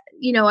realized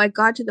I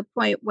got to the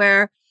point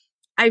where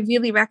I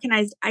really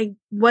recognized I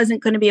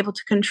wasn't going to be able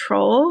to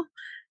control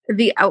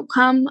the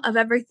outcome of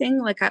everything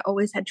like I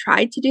always had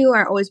tried to do or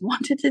I always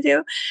wanted to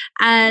do.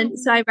 And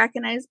so I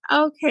recognized,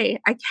 okay,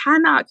 I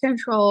cannot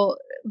control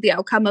the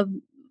outcome of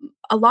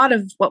a lot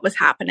of what was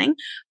happening,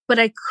 but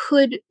I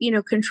could,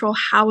 control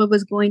how I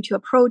was going to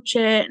approach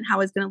it and how I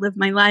was going to live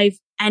my life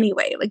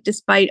anyway, like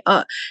despite,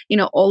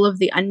 all of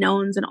the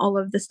unknowns and all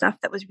of the stuff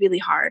that was really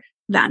hard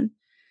then.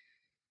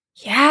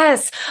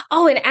 Yes.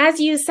 Oh, and as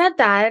you said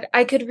that,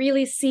 I could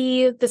really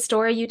see the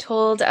story you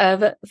told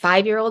of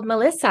 5-year-old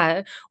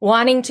Melissa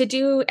wanting to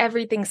do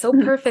everything so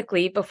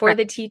perfectly before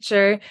the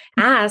teacher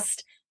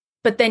asked,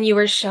 but then you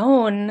were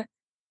shown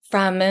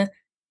from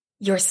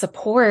your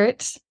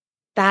support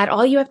that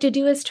all you have to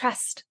do is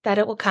trust that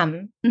it will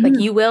come. Like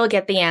you will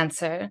get the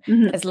answer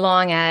as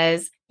long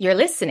as you're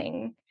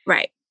listening.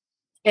 Right.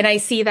 And I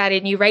see that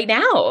in you right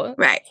now.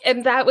 Right.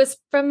 And that was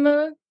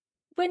from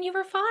when you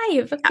were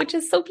 5, which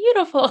is so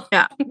beautiful.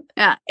 Yeah.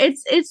 Yeah.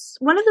 It's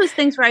one of those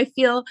things where I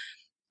feel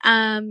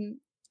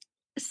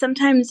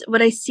sometimes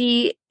what I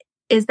see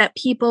is that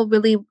people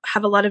really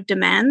have a lot of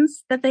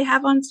demands that they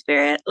have on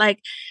spirit. Like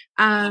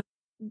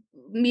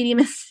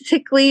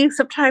mediumistically,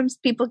 sometimes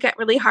people get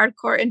really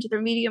hardcore into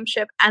their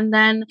mediumship and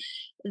then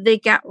they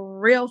get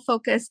real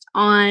focused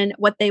on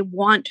what they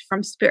want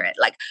from spirit,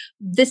 like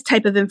this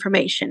type of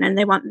information, and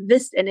they want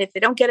this. And if they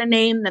don't get a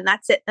name, then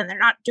that's it. Then they're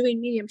not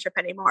doing mediumship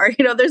anymore.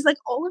 There's like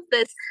all of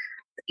this,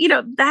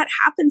 that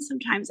happens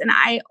sometimes. And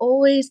I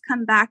always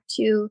come back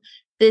to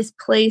this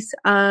place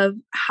of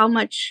how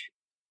much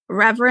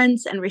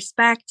reverence and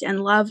respect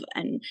and love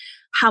and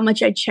how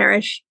much I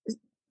cherish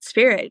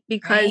spirit,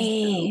 because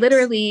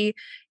literally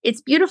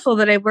it's beautiful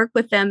that I work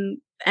with them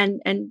and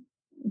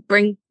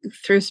bring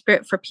through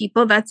spirit for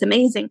people. That's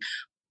amazing.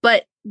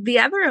 But the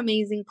other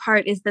amazing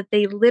part is that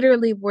they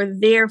literally were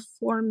there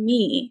for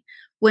me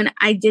when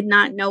I did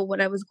not know what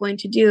I was going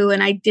to do.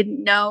 And I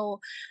didn't know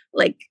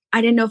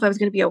if I was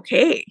going to be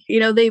okay.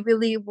 They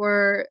really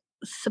were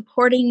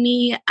supporting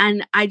me.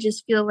 And I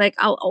just feel like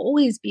I'll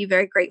always be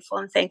very grateful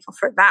and thankful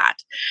for that.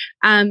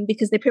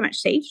 Because they pretty much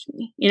saved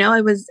me.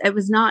 I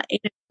was not in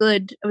a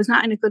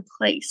good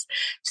place.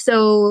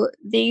 So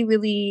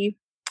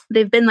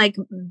they've been like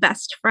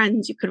best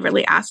friends you could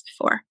really ask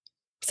for.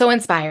 So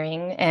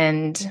inspiring.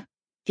 And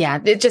yeah,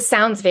 it just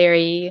sounds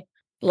very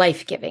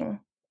life-giving.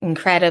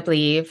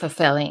 incredibly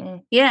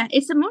fulfilling. Yeah,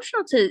 it's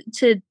emotional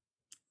to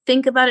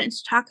think about it and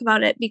to talk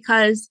about it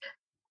because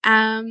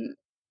um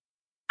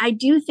I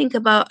do think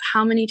about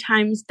how many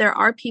times there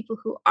are people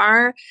who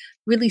are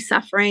really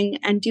suffering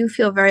and do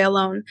feel very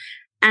alone,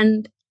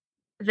 and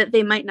that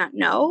they might not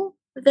know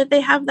that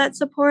they have that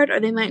support, or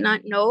they might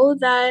not know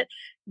that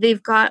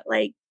they've got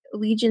like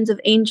legions of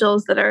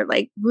angels that are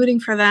like rooting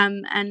for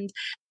them. And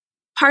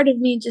part of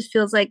me just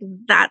feels like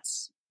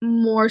that's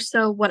more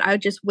so what I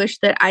just wish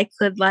that I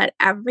could let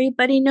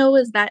everybody know,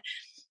 is that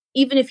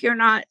even if you're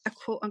not a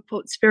quote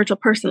unquote spiritual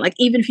person, like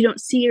even if you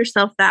don't see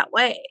yourself that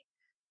way,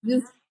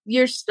 you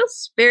you're still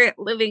spirit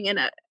living in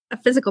a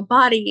physical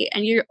body,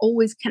 and you're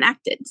always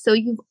connected. So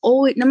you've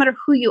always, no matter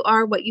who you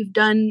are, what you've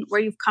done,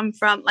 where you've come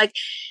from, like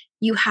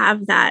you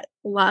have that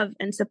love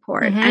and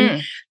support.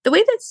 And the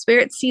way that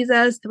spirit sees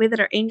us, the way that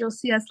our angels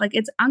see us, like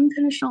it's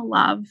unconditional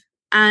love.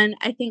 And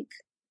I think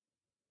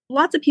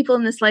lots of people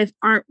in this life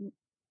aren't,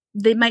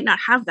 they might not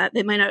have that.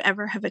 They might not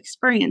ever have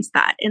experienced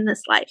that in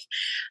this life.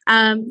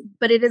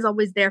 But it is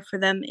always there for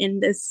them in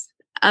this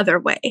other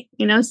way,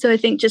 you know? So I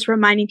think just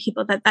reminding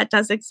people that that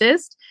does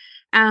exist.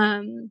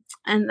 And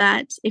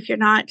that if you're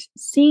not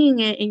seeing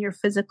it in your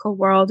physical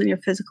world, in your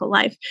physical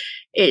life,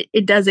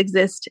 it does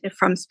exist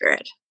from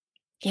spirit.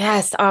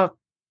 Yes. Oh,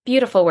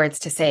 beautiful words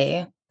to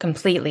say,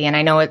 completely. And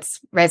I know it's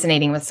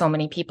resonating with so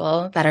many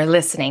people that are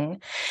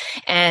listening.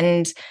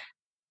 And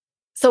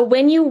so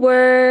when you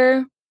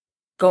were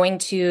going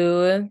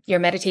to your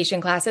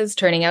meditation classes,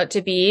 turning out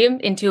to be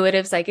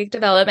intuitive psychic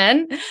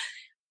development,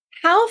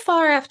 how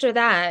far after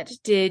that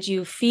did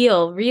you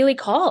feel really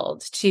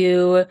called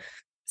to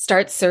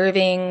start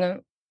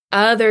serving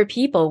other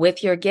people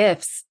with your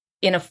gifts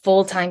in a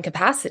full-time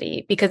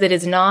capacity? Because it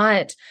is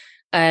not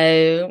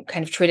a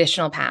kind of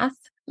traditional path.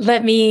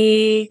 Let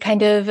me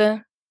kind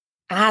of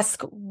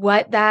ask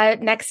what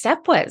that next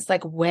step was.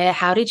 Like,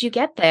 how did you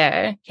get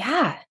there?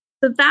 Yeah.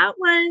 So that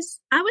was,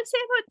 I would say,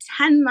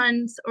 about 10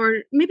 months or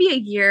maybe a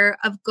year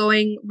of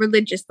going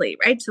religiously,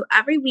 right? So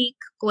every week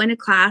going to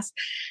class,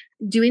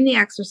 doing the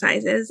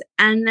exercises,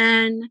 and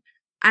then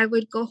I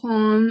would go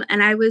home,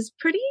 and I was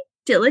pretty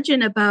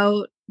diligent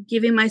about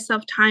giving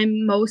myself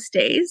time most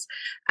days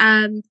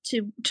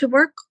to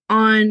work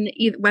on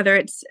either, whether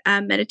it's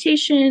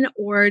meditation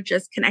or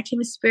just connecting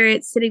with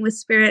spirit, sitting with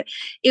spirit.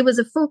 It was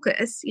a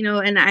focus, you know,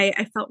 and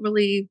I felt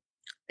really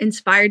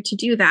inspired to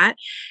do that.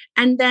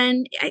 And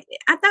then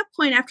at that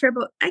point, after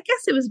about, I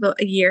guess it was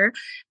about a year,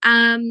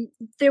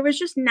 there was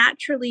just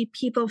naturally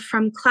people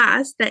from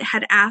class that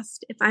had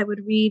asked if I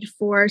would read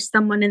for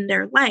someone in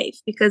their life,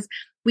 because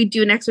we'd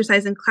do an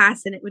exercise in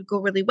class and it would go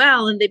really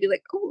well. And they'd be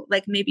like, oh,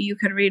 like maybe you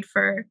could read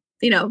for,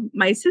 you know,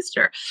 my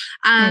sister.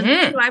 So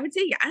I would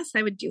say, yes,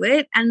 I would do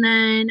it. And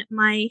then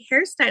my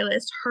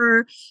hairstylist,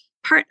 her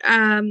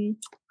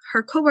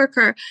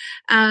coworker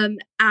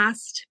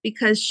asked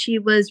because she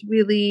was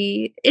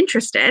really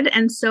interested.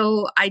 And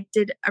so I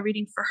did a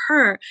reading for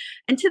her.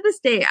 And to this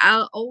day,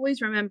 I'll always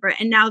remember it.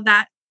 And now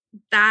that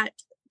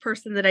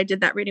person that I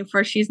did that reading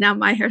for, she's now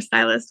my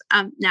hairstylist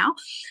now.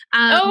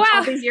 Oh, wow.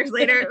 All these years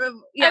later.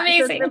 Yeah,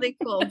 amazing. So it's really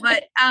cool.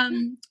 But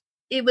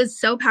it was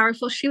so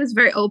powerful. She was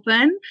very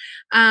open.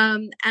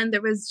 And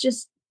there was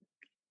just,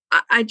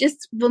 I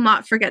just will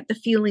not forget the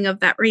feeling of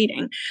that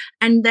reading.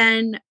 And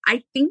then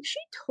I think she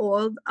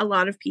told a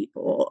lot of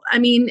people, I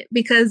mean,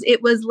 because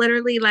it was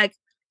literally like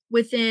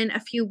within a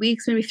few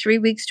weeks, maybe 3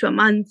 weeks to a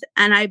month.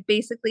 And I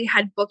basically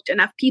had booked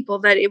enough people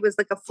that it was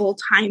like a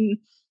full-time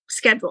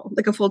schedule,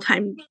 like a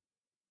full-time.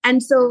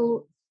 And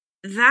so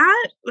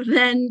that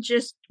then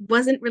just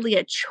wasn't really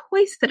a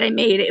choice that I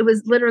made. It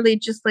was literally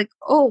just like,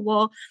 oh,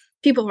 well,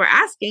 people were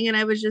asking, and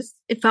I was just,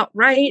 it felt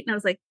right. And I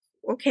was like,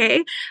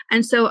 okay.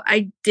 And so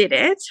I did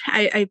it.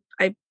 I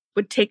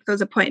would take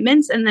those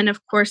appointments. And then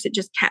of course it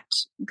just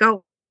kept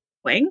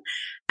going.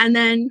 And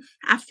then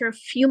after a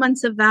few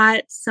months of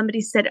that, somebody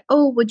said,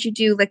 oh, would you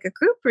do like a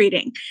group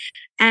reading?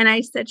 And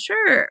I said,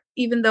 sure.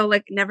 Even though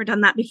like never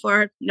done that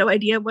before, no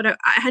idea what I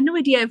had no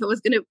idea if it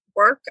was going to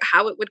work,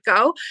 how it would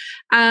go.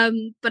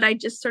 But I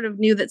just sort of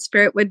knew that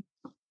spirit would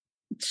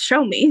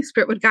show me,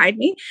 spirit would guide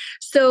me.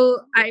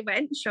 So I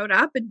went, showed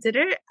up and did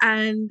it,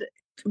 and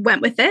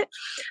went with it.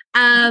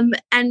 And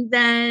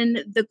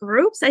then the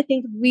groups, I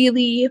think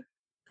really,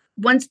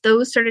 once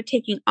those started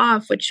taking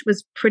off, which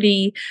was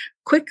pretty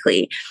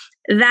quickly,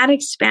 that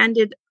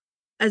expanded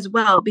as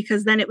well,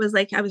 because then it was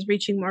like I was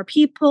reaching more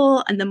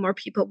people, and then more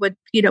people would,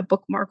 you know,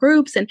 book more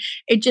groups, and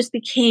it just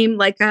became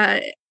like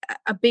a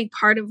big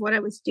part of what I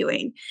was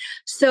doing.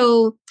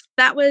 So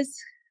that was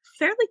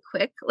fairly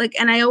quick. Like,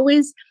 and I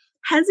always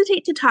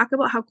hesitate to talk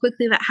about how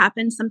quickly that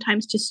happens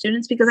sometimes to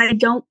students, because I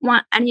don't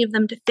want any of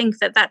them to think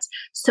that that's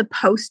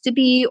supposed to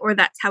be, or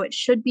that's how it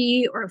should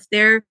be, or if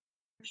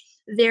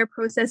their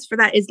process for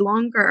that is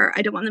longer,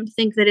 I don't want them to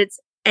think that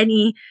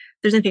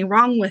there's anything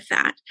wrong with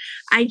that.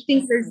 I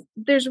think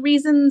there's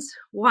reasons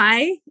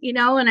why, you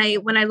know, and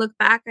when I look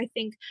back, I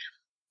think,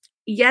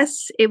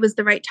 yes, it was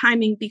the right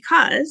timing,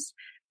 because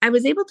I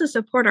was able to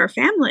support our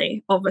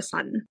family all of a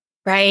sudden.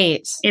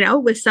 Right. You know,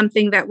 with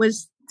something that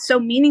was so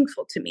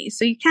meaningful to me.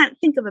 So you can't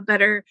think of a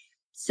better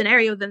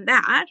scenario than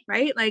that,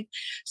 right? Like,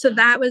 so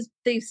that was,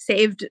 they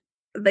saved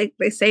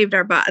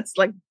our butts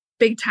like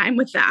big time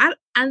with that.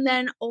 And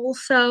then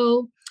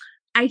also,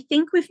 I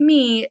think with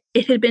me,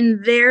 it had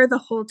been there the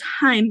whole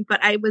time,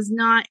 but I was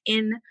not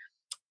in,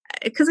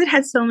 because it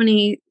had so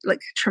many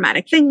like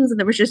traumatic things, and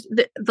there was just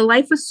the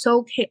life was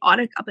so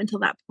chaotic up until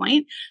that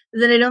point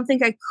that I don't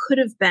think I could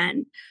have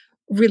been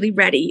really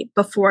ready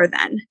before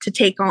then to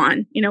take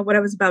on, what I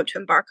was about to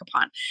embark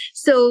upon.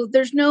 So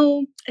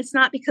it's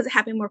not because it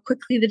happened more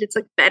quickly that it's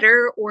like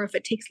better, or if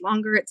it takes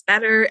longer, it's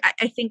better.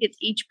 I think it's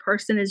each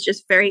person is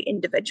just very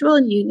individual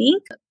and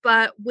unique.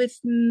 But with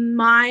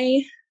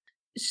my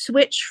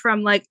switch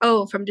from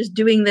from just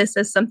doing this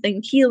as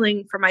something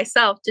healing for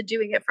myself to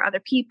doing it for other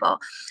people,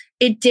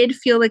 it did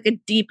feel like a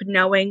deep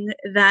knowing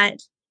that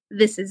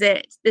this is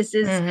it. This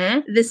is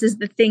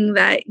the thing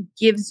that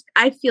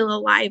I feel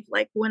alive.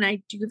 Like when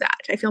I do that,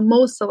 I feel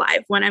most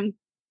alive when I'm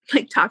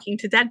like talking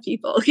to dead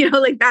people,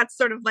 like that's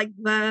sort of like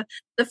the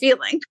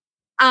feeling.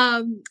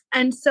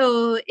 And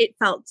so it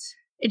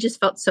just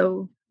felt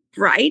so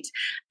right.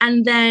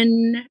 And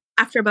then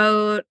after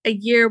about a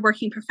year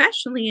working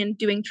professionally and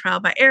doing trial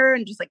by error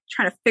and just like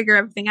trying to figure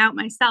everything out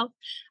myself,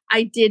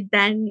 I did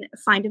then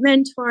find a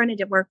mentor, and I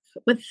did work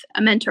with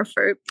a mentor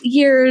for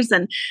years,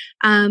 and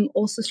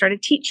also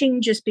started teaching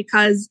just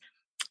because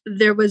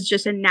there was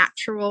just a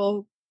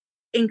natural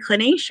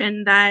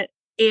inclination that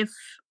if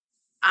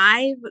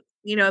I've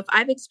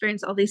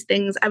experienced all these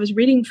things, I was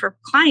reading for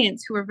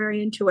clients who were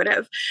very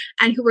intuitive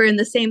and who were in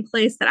the same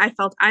place that I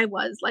felt I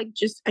was like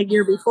just a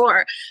year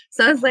before.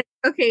 So I was like,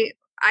 okay,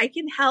 I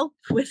can help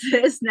with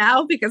this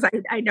now because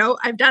I know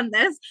I've done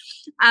this.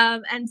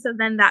 And so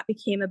then that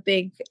became a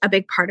big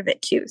part of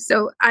it too.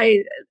 So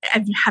I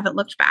haven't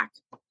looked back.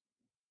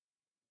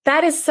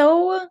 That is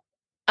so,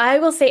 I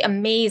will say,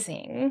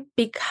 amazing,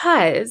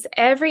 because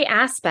every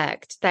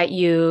aspect that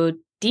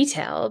you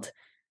detailed,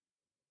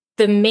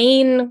 the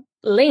main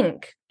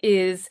link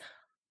is,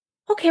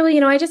 okay,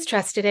 well, I just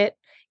trusted it.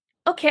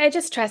 Okay, I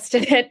just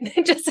trusted it.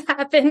 It just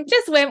happened,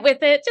 just went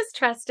with it, just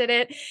trusted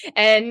it.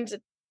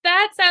 And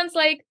that sounds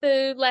like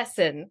the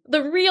lesson,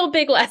 the real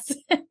big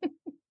lesson.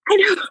 I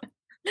know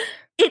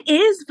it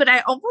is, but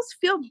I almost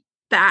feel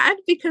bad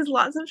because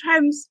lots of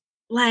times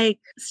like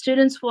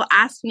students will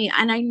ask me,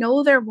 and I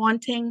know they're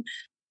wanting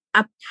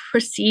a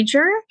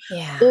procedure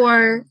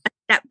or a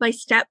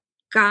step-by-step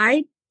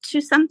guide to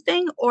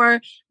something,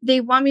 or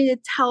they want me to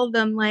tell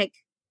them like,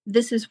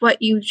 this is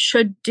what you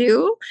should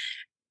do.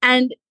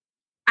 And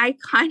I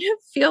kind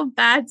of feel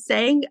bad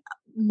saying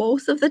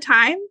most of the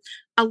time,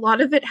 a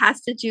lot of it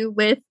has to do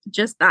with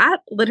just that,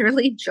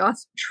 literally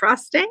just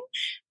trusting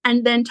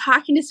and then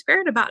talking to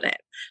spirit about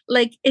it.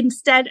 Like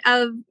instead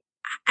of,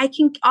 I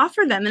can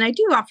offer them, and I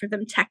do offer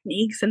them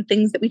techniques and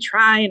things that we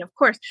try. And of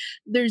course,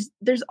 there's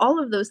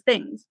all of those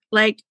things,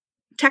 like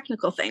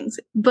technical things.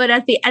 But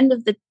at the end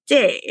of the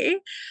day,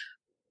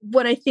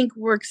 what I think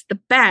works the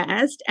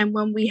best and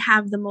when we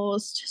have the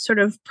most sort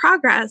of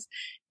progress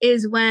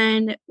is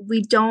when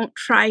we don't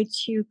try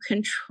to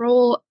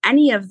control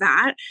any of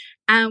that,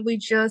 and we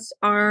just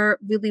are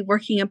really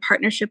working in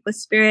partnership with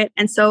spirit.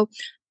 And so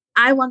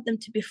I want them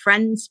to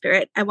befriend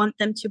spirit. I want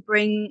them to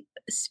bring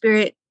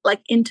spirit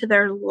like into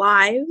their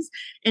lives,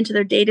 into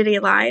their day-to-day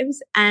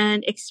lives,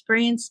 and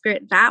experience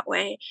spirit that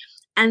way.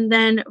 And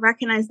then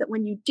recognize that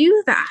when you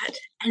do that,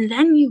 and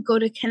then you go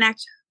to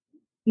connect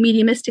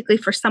mediumistically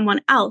for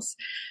someone else,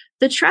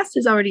 the trust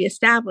is already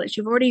established.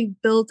 You've already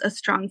built a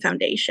strong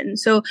foundation.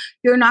 So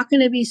you're not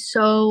going to be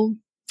so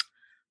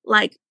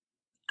like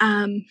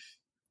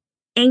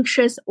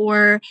anxious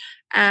or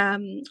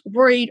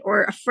worried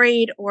or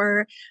afraid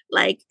or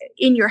like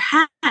in your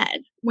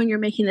head when you're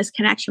making this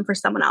connection for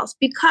someone else,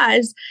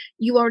 because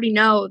you already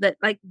know that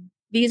like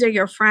these are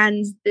your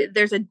friends.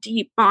 There's a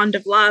deep bond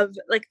of love.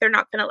 Like they're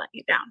not going to let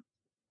you down.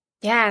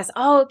 Yes.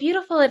 Oh,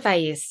 beautiful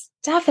advice.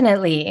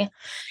 Definitely.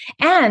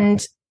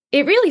 And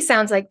it really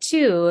sounds like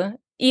too,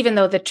 even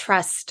though the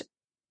trust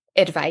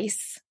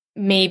advice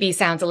maybe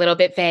sounds a little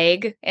bit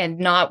vague and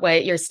not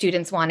what your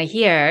students want to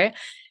hear,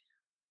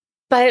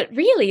 but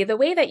really the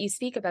way that you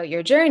speak about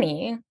your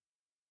journey,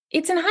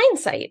 it's in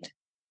hindsight.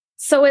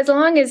 So as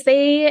long as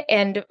they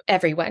and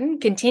everyone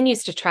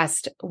continues to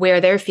trust where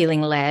they're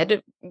feeling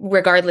led,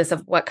 regardless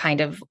of what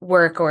kind of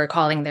work or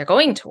calling they're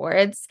going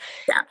towards,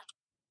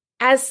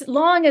 as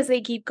long as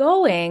they keep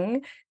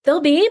going, they'll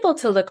be able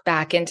to look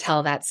back and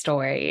tell that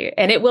story,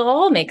 and it will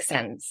all make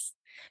sense.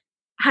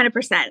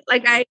 100%.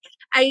 Like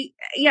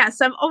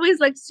so I'm always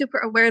like super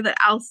aware that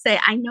I'll say,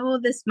 I know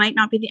this might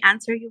not be the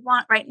answer you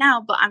want right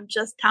now, but I'm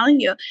just telling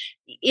you,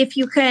 if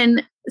you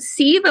can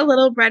see the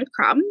little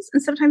breadcrumbs,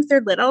 and sometimes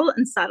they're little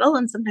and subtle,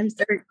 and sometimes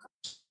they're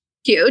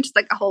huge,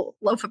 like a whole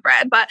loaf of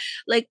bread, but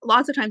like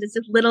lots of times it's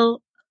just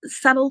little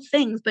subtle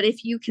things. But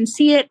if you can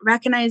see it,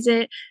 recognize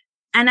it,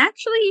 and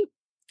actually,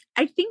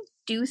 I think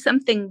do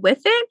something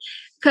with it,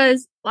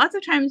 because lots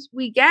of times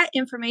we get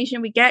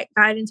information, we get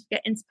guidance, we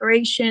get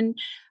inspiration,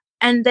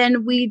 and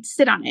then we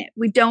sit on it.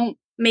 We don't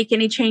make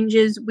any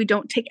changes. We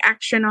don't take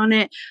action on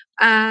it.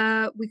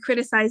 We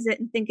criticize it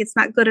and think it's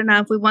not good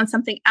enough. We want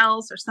something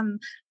else or some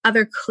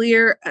other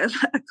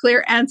a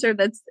clear answer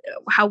that's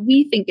how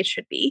we think it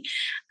should be.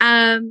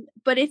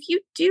 But if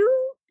you do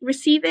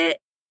receive it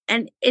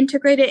and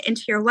integrate it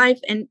into your life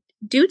and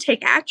do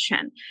take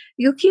action,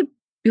 you'll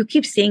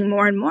keep seeing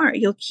more and more.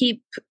 You'll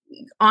keep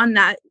on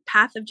that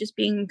path of just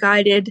being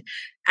guided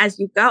as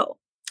you go.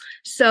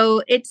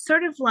 So it's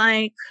sort of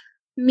like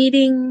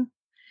we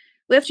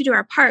have to do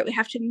our part. We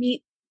have to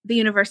meet the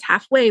universe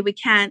halfway. We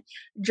can't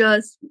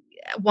just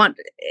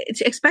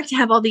expect to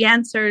have all the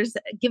answers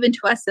given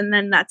to us and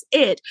then that's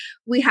it.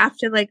 We have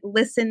to like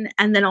listen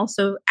and then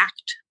also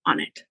act on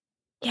it.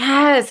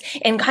 Yes.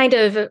 And kind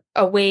of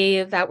a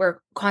way that we're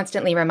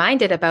constantly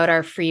reminded about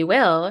our free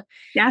will.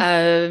 Yes.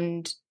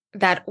 And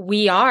that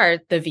we are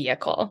the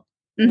vehicle.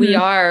 Mm-hmm. We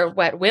are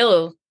what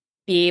will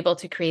be able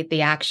to create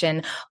the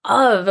action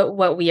of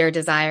what we are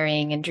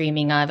desiring and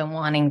dreaming of and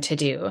wanting to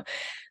do.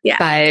 Yeah.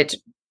 But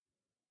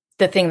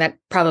the thing that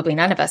probably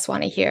none of us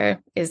want to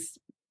hear is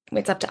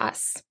it's up to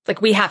us.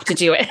 Like we have to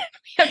do it.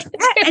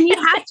 And you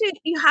have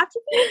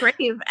to be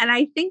brave. And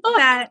I think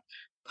that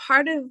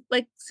part of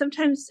like,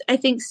 sometimes I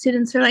think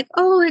students are like,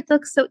 oh, it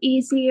looks so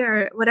easy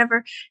or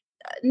whatever.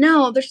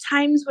 No, there's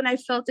times when I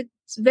felt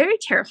very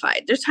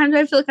terrified. There's times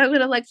I feel like I'm going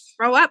to like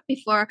throw up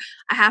before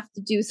I have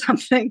to do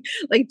something,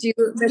 like do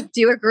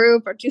a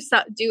group or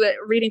do a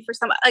reading for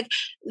someone. Like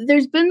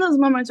there's been those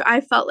moments where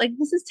I felt like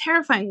this is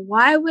terrifying.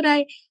 Why would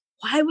I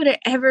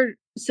ever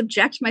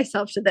subject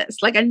myself to this?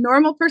 Like a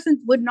normal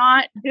person would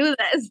not do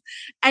this.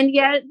 And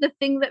yet the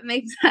thing that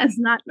makes us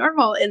not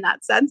normal in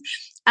that sense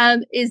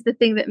is the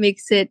thing that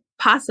makes it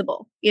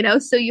possible,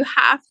 So you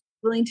have to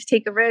be willing to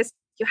take a risk.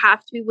 You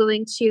have to be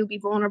willing to be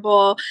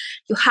vulnerable.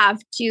 You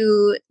have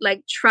to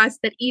like trust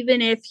that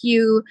even if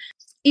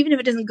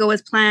it doesn't go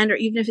as planned, or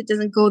even if it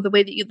doesn't go the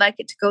way that you'd like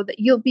it to go, that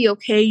you'll be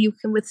okay. You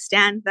can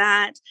withstand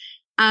that.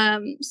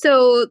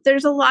 So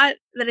there's a lot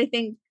that I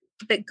think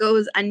that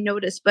goes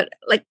unnoticed, but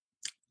like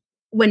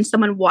when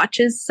someone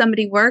watches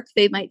somebody work,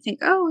 they might think,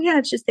 oh yeah,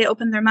 it's just they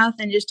open their mouth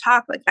and just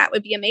talk. Like that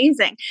would be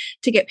amazing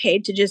to get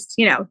paid to just,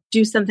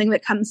 do something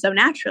that comes so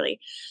naturally.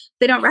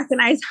 They don't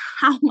recognize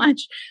how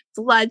much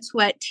blood,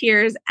 sweat,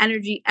 tears,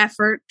 energy,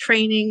 effort,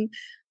 training,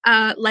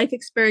 life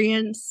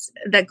experience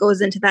that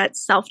goes into that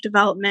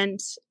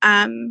self-development.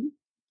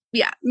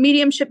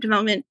 Mediumship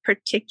development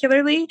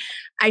particularly,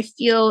 I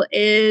feel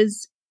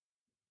is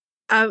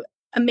a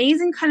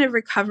amazing kind of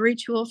recovery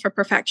tool for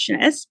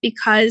perfectionists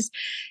because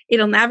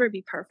it'll never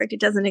be perfect. It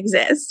doesn't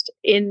exist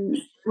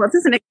it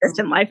doesn't exist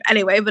in life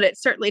anyway, but it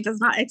certainly does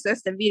not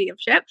exist in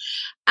mediumship.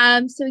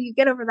 So you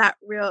get over that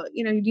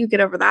you get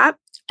over that.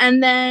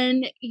 And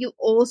then you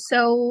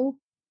also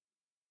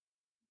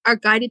are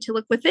guided to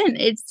look within.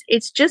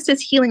 It's just as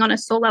healing on a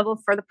soul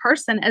level for the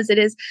person as it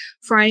is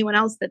for anyone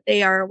else that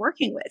they are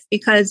working with,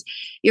 because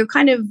you're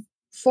kind of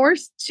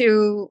forced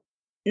to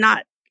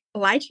not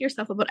lie to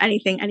yourself about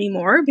anything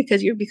anymore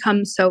because you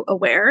become so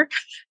aware.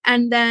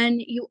 And then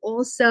you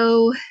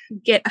also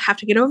have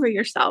to get over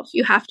yourself.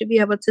 You have to be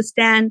able to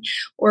stand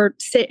or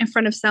sit in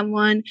front of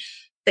someone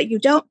that you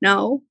don't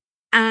know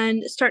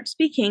and start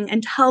speaking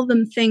and tell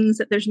them things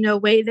that there's no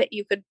way that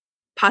you could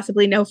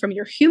possibly know from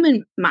your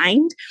human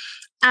mind.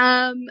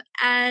 And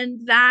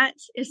that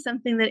is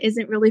something that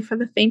isn't really for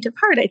the faint of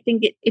heart. I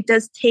think it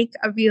does take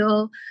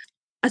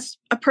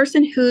a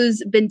person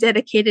who's been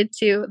dedicated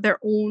to their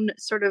own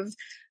sort of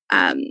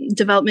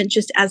development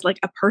just as like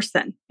a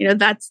person,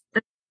 that's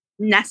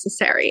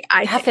necessary.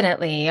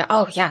 Definitely.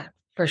 Oh yeah,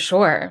 for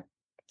sure.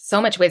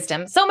 So much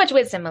wisdom,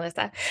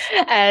 Melissa.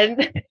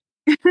 And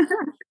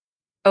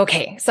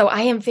okay. So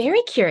I am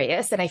very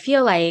curious, and I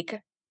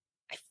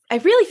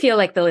really feel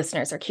like the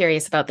listeners are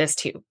curious about this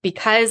too,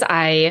 because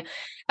I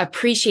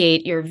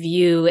appreciate your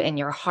view and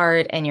your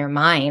heart and your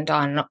mind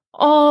on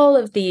all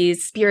of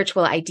these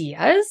spiritual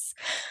ideas.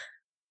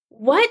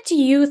 What do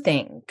you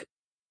think,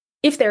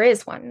 if there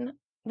is one,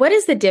 what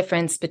is the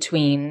difference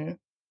between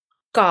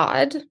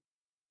God,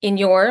 in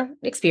your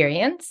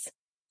experience,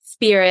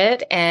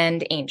 spirit,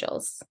 and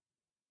angels?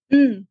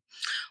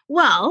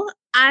 Well,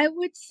 I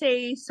would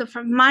say, so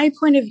from my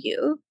point of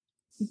view,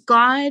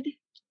 God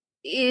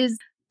is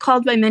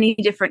called by many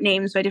different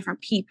names by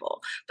different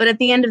people. But at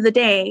the end of the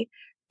day,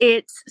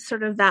 it's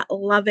sort of that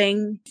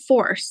loving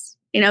force,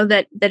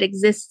 that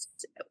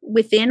exists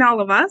within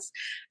all of us,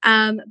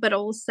 but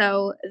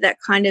also that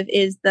kind of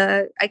is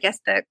the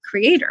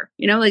creator,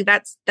 like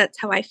that's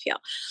how I feel.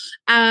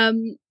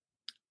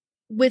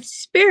 With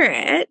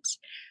spirit,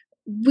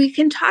 we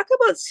can talk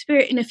about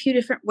spirit in a few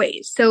different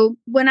ways. So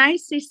when I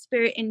say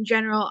spirit in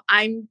general,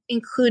 I'm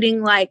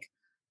including like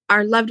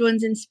our loved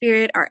ones in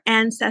spirit, our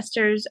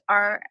ancestors,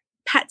 our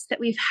pets that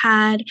we've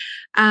had,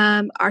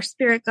 our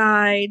spirit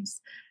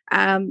guides,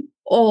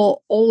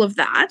 all of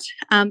that,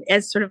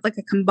 as sort of like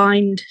a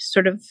combined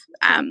sort of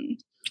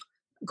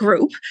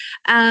group.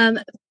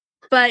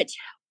 But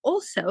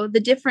also the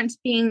difference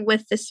being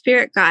with the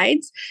spirit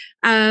guides,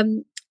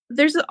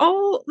 there's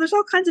all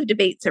kinds of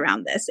debates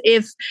around this.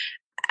 If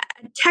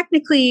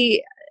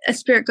technically a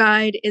spirit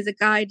guide is a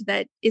guide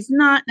that is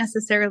not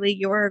necessarily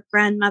your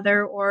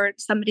grandmother or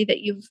somebody that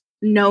you've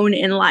known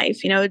in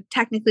life.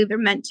 Technically they're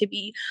meant to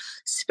be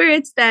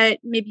spirits that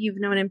maybe you've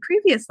known in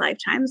previous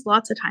lifetimes.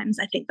 Lots of times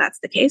I think that's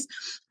the case.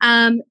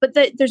 But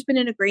there's been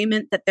an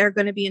agreement that they're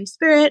going to be in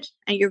spirit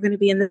and you're going to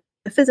be in the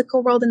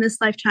physical world in this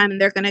lifetime,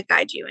 and they're going to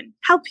guide you and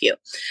help you.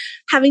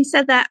 Having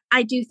said that,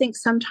 I do think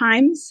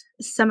sometimes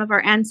some of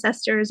our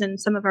ancestors and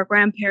some of our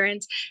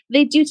grandparents,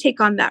 they do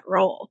take on that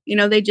role.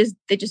 They just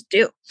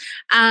do.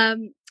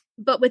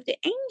 But with the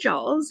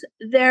angels,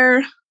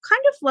 they're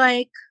kind of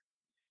like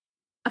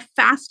a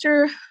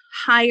faster,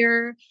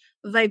 higher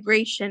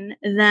vibration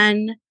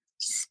than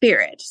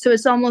spirit. So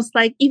it's almost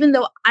like, even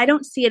though I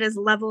don't see it as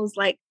levels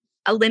like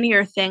a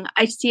linear thing,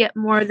 I see it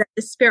more that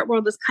the spirit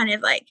world is kind of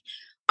like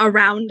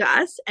around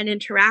us and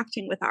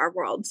interacting with our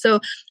world.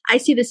 So I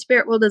see the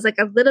spirit world as like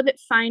a little bit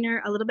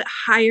finer, a little bit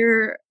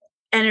higher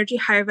energy,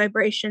 higher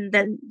vibration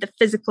than the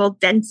physical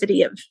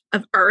density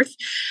of Earth.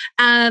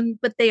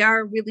 But they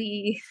are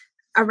really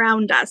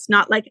around us,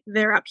 not like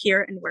they're up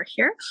here and we're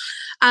here.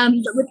 But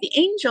with the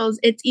angels,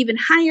 it's even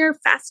higher,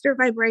 faster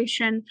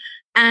vibration,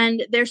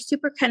 and they're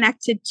super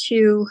connected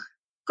to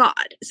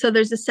God. So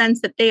there's a sense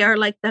that they are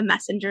like the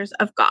messengers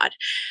of God.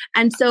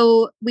 And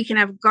so we can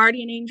have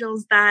guardian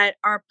angels that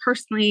are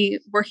personally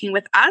working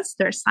with us.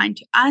 They're assigned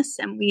to us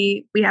and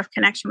we have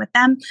connection with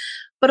them,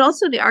 but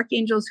also the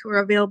archangels who are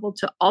available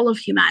to all of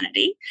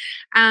humanity.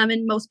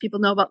 And most people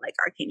know about like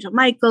Archangel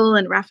Michael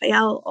and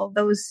Raphael, all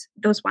those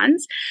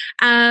ones.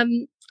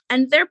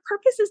 And their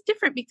purpose is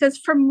different because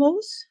for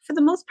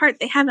the most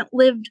part, they haven't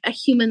lived a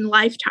human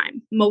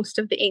lifetime. Most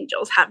of the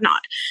angels have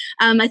not.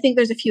 I think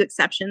there's a few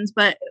exceptions,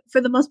 but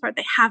for the most part,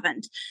 they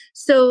haven't.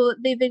 So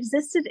they've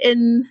existed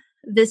in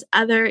this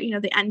other,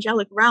 the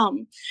angelic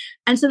realm.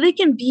 And so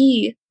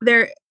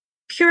they're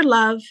pure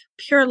love,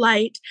 pure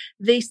light.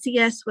 They see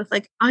us with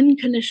like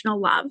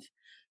unconditional love.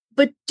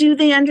 But do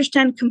they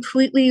understand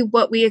completely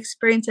what we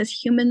experience as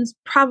humans?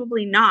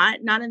 Probably not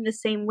in the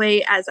same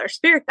way as our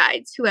spirit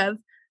guides who have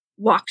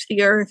walked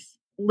the earth,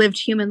 lived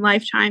human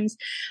lifetimes.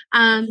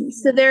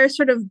 So they're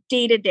sort of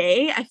day to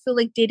day. I feel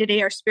like day to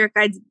day, our spirit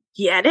guides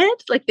get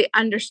it. Like they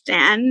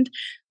understand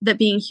that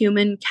being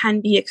human can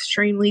be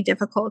extremely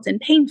difficult and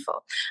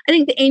painful. I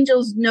think the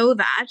angels know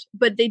that,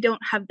 but they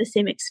don't have the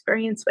same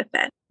experience with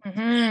it.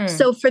 Mm-hmm.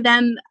 So for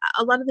them,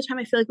 a lot of the time,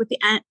 I feel like with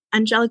the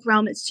angelic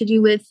realm, it's to do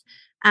with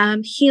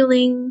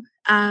healing.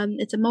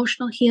 It's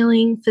emotional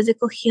healing,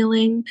 physical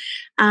healing,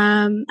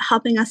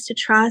 helping us to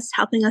trust,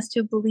 helping us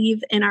to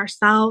believe in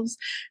ourselves.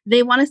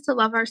 They want us to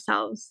love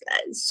ourselves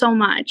so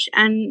much.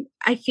 And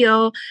I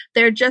feel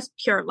they're just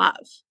pure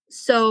love.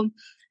 So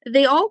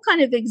they all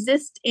kind of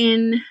exist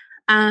in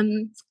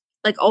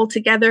like all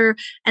together,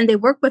 and they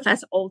work with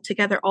us all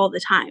together all the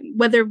time.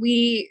 Whether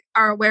we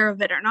are aware of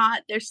it or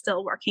not, they're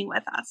still working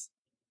with us.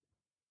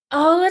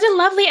 Oh, what a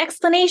lovely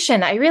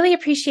explanation. I really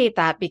appreciate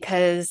that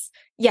because,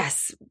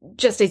 yes,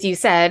 just as you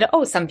said,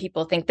 some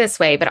people think this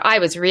way, but I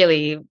was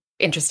really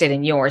interested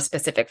in your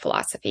specific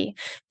philosophy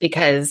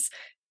because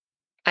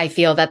I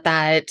feel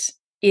that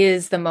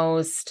is the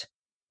most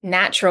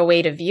natural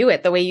way to view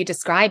it, the way you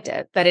described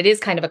it, that it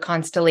is kind of a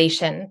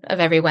constellation of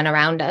everyone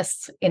around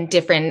us in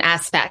different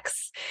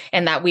aspects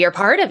and that we are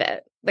part of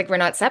it. Like we're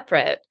not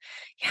separate.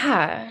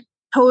 Yeah.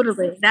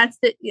 Totally.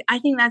 I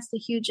think that's the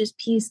hugest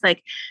piece,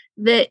 like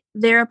that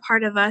they're a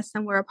part of us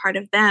and we're a part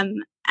of them.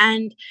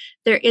 And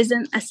there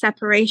isn't a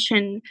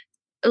separation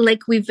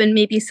like we've been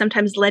maybe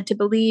sometimes led to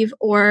believe,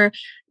 or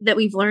that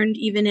we've learned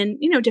even in,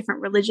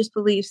 different religious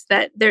beliefs,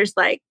 that there's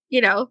like,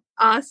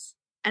 us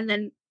and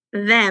then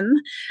them.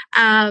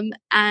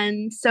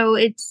 And so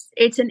it's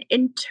an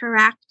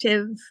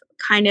interactive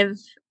kind of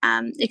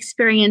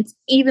experience,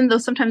 even though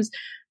sometimes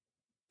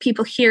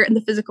people here in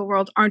the physical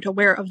world aren't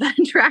aware of that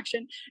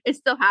interaction. It's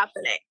still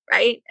happening,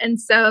 right?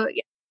 And so,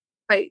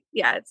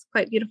 it's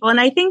quite beautiful. And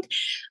I think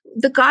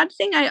the God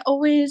thing, I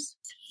always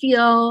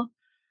feel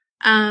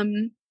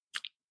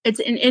it's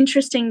an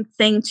interesting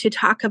thing to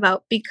talk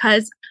about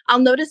because I'll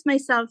notice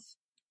myself,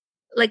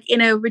 like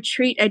in a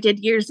retreat I did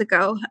years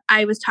ago,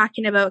 I was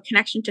talking about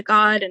connection to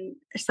God and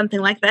something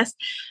like this.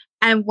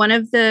 And one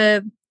of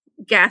the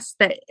guests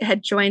that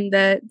had joined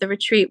the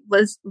retreat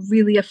was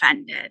really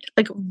offended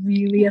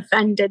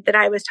that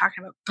I was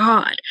talking about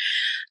God.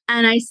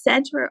 And I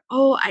said to her,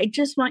 I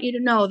just want you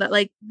to know that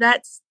like,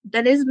 that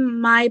is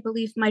my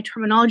belief, my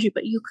terminology,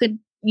 but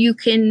you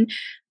can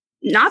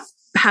not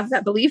have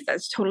that belief.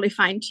 That's totally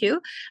fine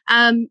too.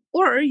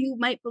 Or you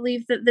might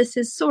believe that this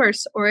is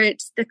source, or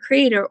it's the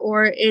creator,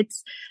 or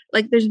it's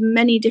like, there's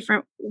many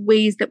different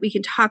ways that we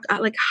can talk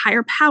like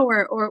higher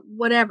power or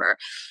whatever.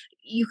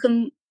 You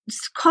can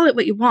call it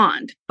what you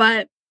want,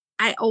 but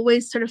I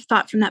always sort of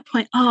thought from that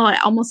point, I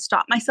almost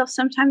stop myself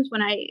sometimes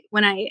when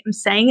I am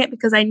saying it,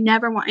 because I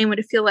never want anyone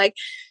to feel like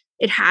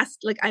it has,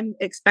 like I'm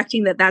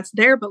expecting that that's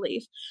their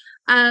belief.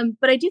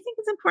 But I do think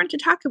it's important to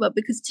talk about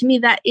because to me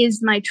that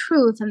is my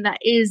truth and that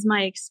is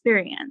my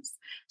experience.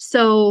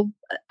 So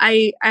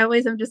I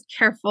always am just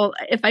careful.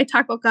 If I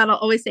talk about God, I'll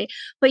always say,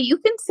 but you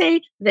can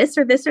say this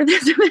or this or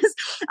this or this.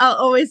 I'll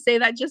always say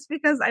that just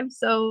because I'm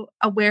so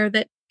aware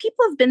that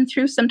people have been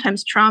through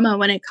sometimes trauma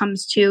when it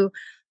comes to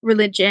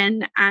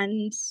religion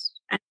and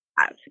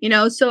you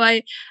know, so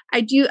I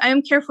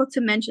am careful to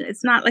mention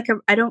it's not like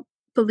I don't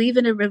believe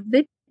in a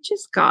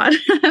religious God,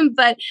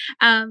 but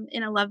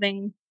in a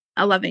loving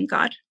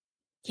God.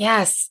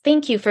 Yes,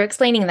 thank you for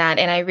explaining that.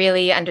 And I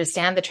really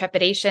understand the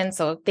trepidation.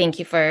 So thank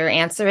you for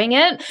answering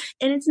it.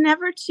 And it's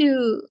never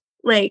to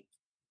like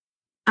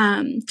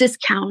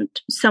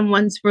discount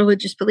someone's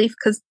religious belief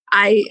because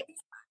I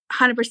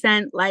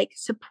 100% like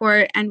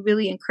support and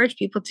really encourage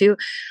people to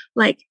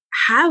like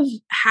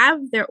have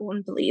their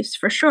own beliefs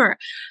for sure.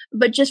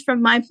 But just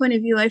from my point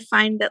of view, I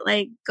find that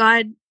like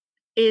God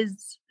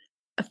is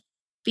a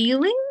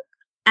feeling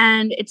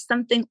and it's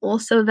something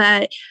also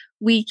that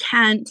we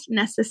can't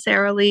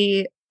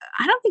necessarily,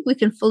 I don't think we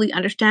can fully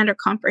understand or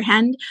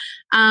comprehend.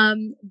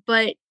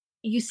 But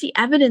you see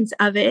evidence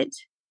of it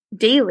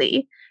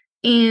daily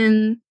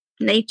in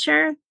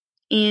nature,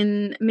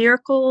 in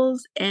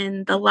miracles,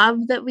 and the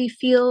love that we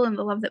feel and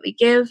the love that we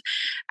give.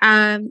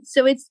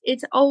 So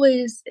it's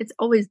always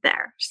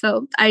there.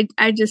 So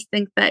I just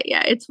think that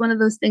yeah, it's one of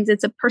those things.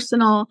 It's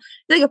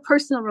like a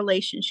personal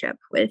relationship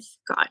with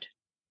God.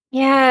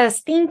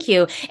 Yes, thank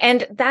you.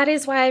 And that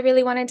is why I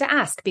really wanted to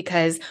ask,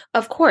 because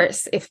of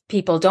course, if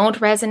people don't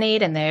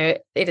resonate and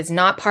it is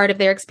not part of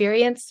their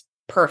experience,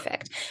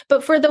 perfect.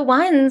 But for the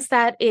ones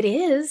that it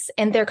is,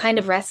 and they're kind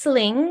of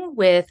wrestling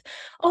with,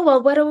 oh,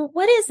 well,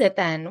 what is it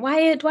then?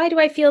 Why do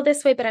I feel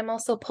this way, but I'm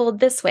also pulled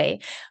this way?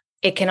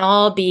 It can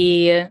all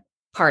be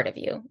part of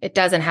you. It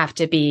doesn't have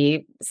to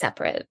be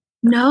separate.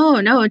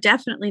 No,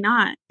 definitely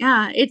not.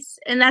 Yeah,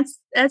 and that's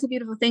a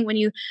beautiful thing when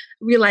you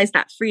realize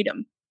that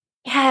freedom.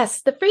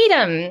 Yes, the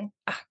freedom.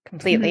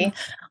 Completely.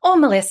 Mm-hmm. Oh,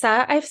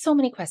 Melissa, I have so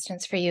many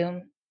questions for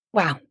you.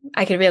 Wow,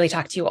 I could really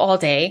talk to you all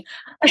day.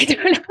 I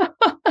don't know.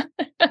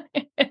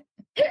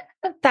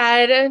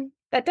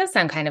 That does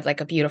sound kind of like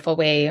a beautiful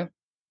way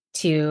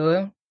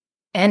to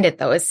end it,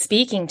 though, is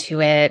speaking to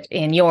it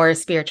in your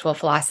spiritual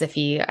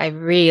philosophy. I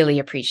really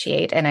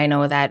appreciate, and I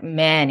know that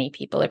many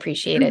people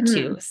appreciate it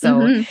too.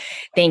 So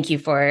thank you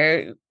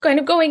for kind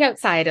of going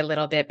outside a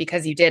little bit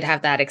because you did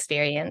have that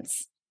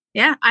experience.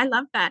 Yeah, I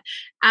love that.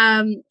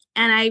 And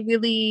I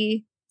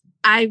really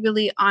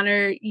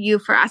honor you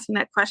for asking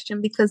that question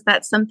because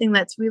that's something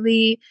that's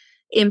really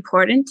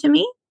important to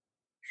me.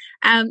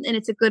 And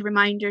it's a good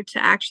reminder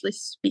to actually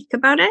speak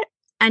about it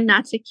and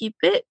not to keep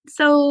it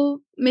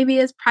so maybe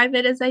as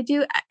private as I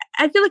do.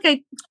 I feel like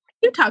I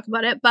do talk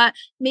about it, but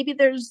maybe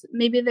there's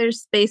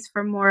space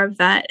for more of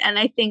that. And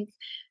I think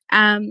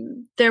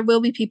there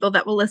will be people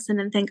that will listen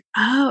and think,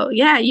 oh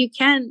yeah, you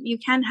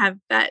can have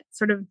that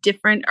sort of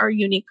different or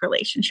unique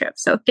relationship.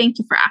 So thank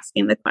you for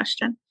asking the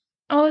question.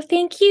 Oh,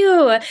 thank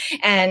you.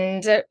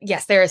 And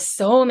yes, there are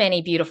so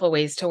many beautiful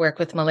ways to work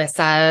with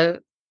Melissa.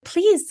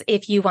 Please,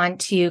 if you want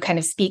to kind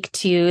of speak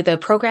to the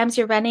programs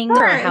you're running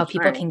or how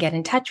people can get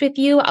in touch with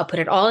you, I'll put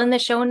it all in the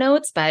show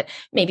notes, but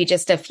maybe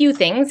just a few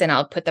things and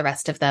I'll put the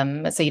rest of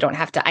them so you don't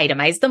have to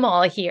itemize them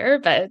all here.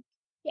 But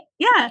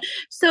yeah.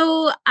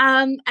 So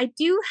I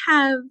do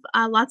have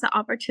lots of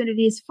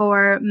opportunities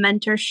for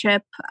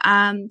mentorship,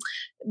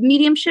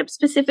 mediumship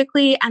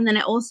specifically. And then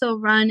I also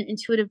run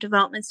intuitive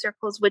development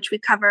circles, which we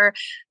cover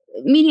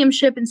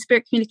mediumship and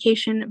spirit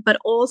communication, but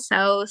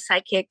also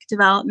psychic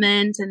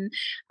development and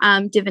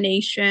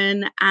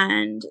divination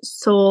and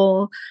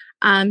soul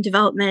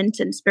development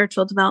and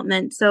spiritual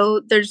development.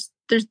 So there's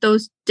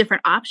those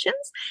different options,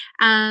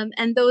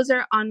 and those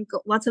are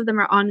lots of them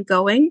are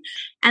ongoing.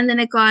 And then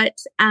I got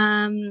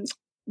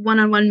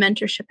one-on-one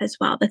mentorship as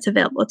well that's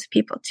available to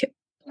people too.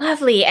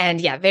 Lovely.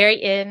 And yeah,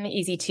 very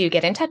easy to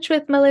get in touch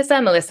with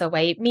Melissa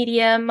White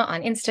Medium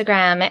on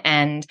Instagram.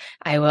 And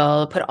I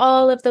will put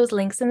all of those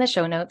links in the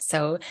show notes.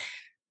 So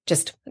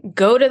just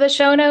go to the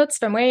show notes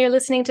from where you're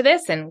listening to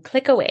this and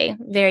click away.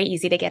 Very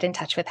easy to get in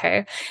touch with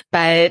her.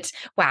 But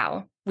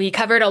wow, we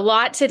covered a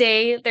lot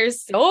today.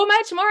 There's so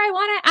much more I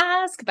want to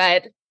ask,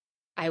 but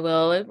I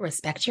will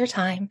respect your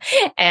time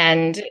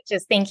and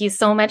just thank you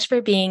so much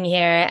for being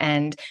here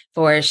and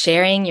for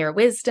sharing your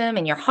wisdom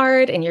and your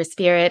heart and your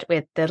spirit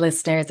with the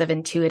listeners of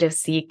Intuitive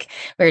Seek.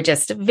 We're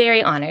just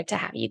very honored to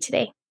have you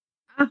today.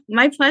 Oh,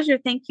 my pleasure.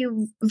 Thank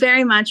you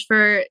very much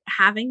for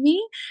having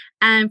me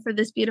and for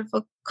this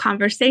beautiful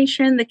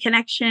conversation, the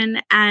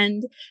connection,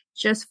 and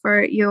just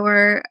for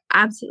your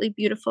absolutely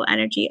beautiful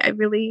energy. I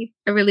really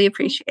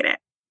appreciate it.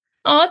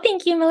 Oh,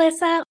 thank you,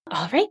 Melissa.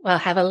 All right. Well,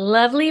 have a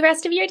lovely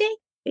rest of your day.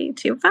 You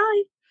too.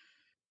 Bye.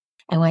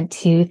 I want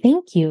to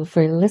thank you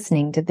for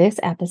listening to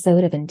this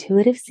episode of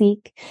Intuitive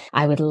Seek.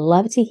 I would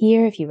love to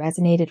hear if you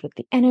resonated with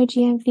the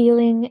energy I'm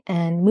feeling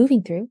and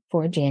moving through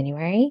for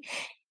January.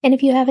 And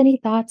if you have any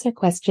thoughts or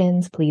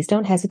questions, please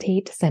don't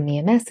hesitate to send me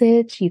a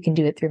message. You can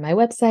do it through my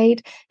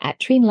website at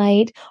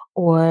Treenlight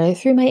or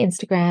through my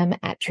Instagram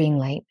at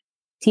Treenlight,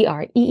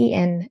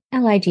 TREENLIGHT.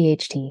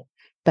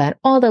 But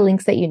all the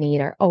links that you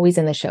need are always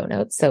in the show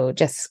notes. So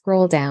just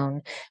scroll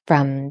down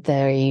from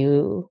where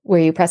you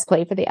press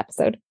play for the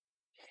episode.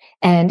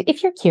 And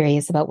if you're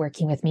curious about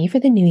working with me for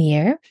the new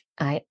year,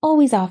 I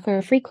always offer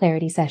a free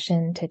clarity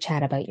session to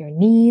chat about your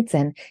needs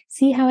and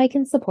see how I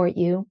can support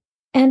you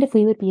and if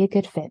we would be a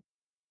good fit.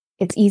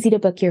 It's easy to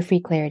book your free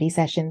clarity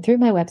session through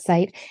my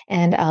website,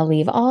 and I'll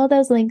leave all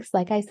those links,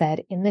 like I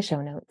said, in the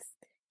show notes.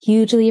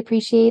 Hugely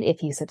appreciate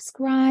if you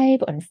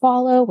subscribe and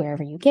follow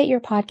wherever you get your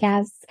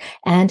podcasts.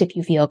 And if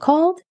you feel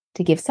called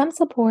to give some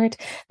support,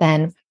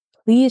 then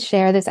please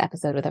share this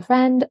episode with a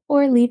friend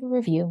or leave a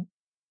review.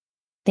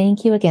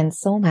 Thank you again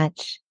so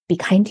much. Be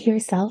kind to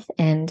yourself,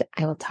 and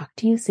I will talk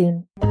to you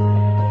soon.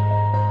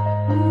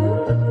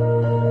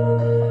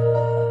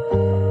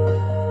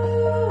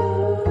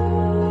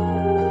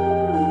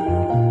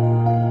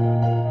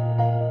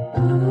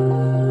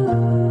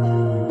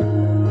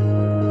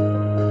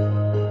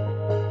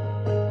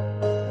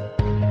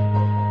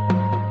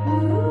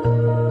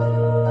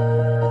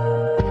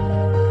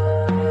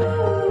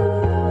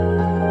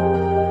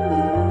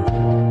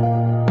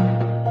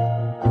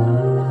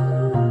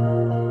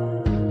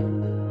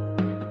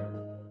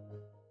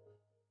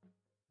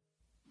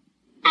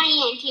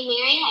 Hi, Auntie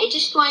Mary. I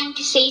just wanted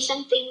to say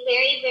something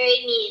very,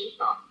 very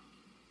meaningful.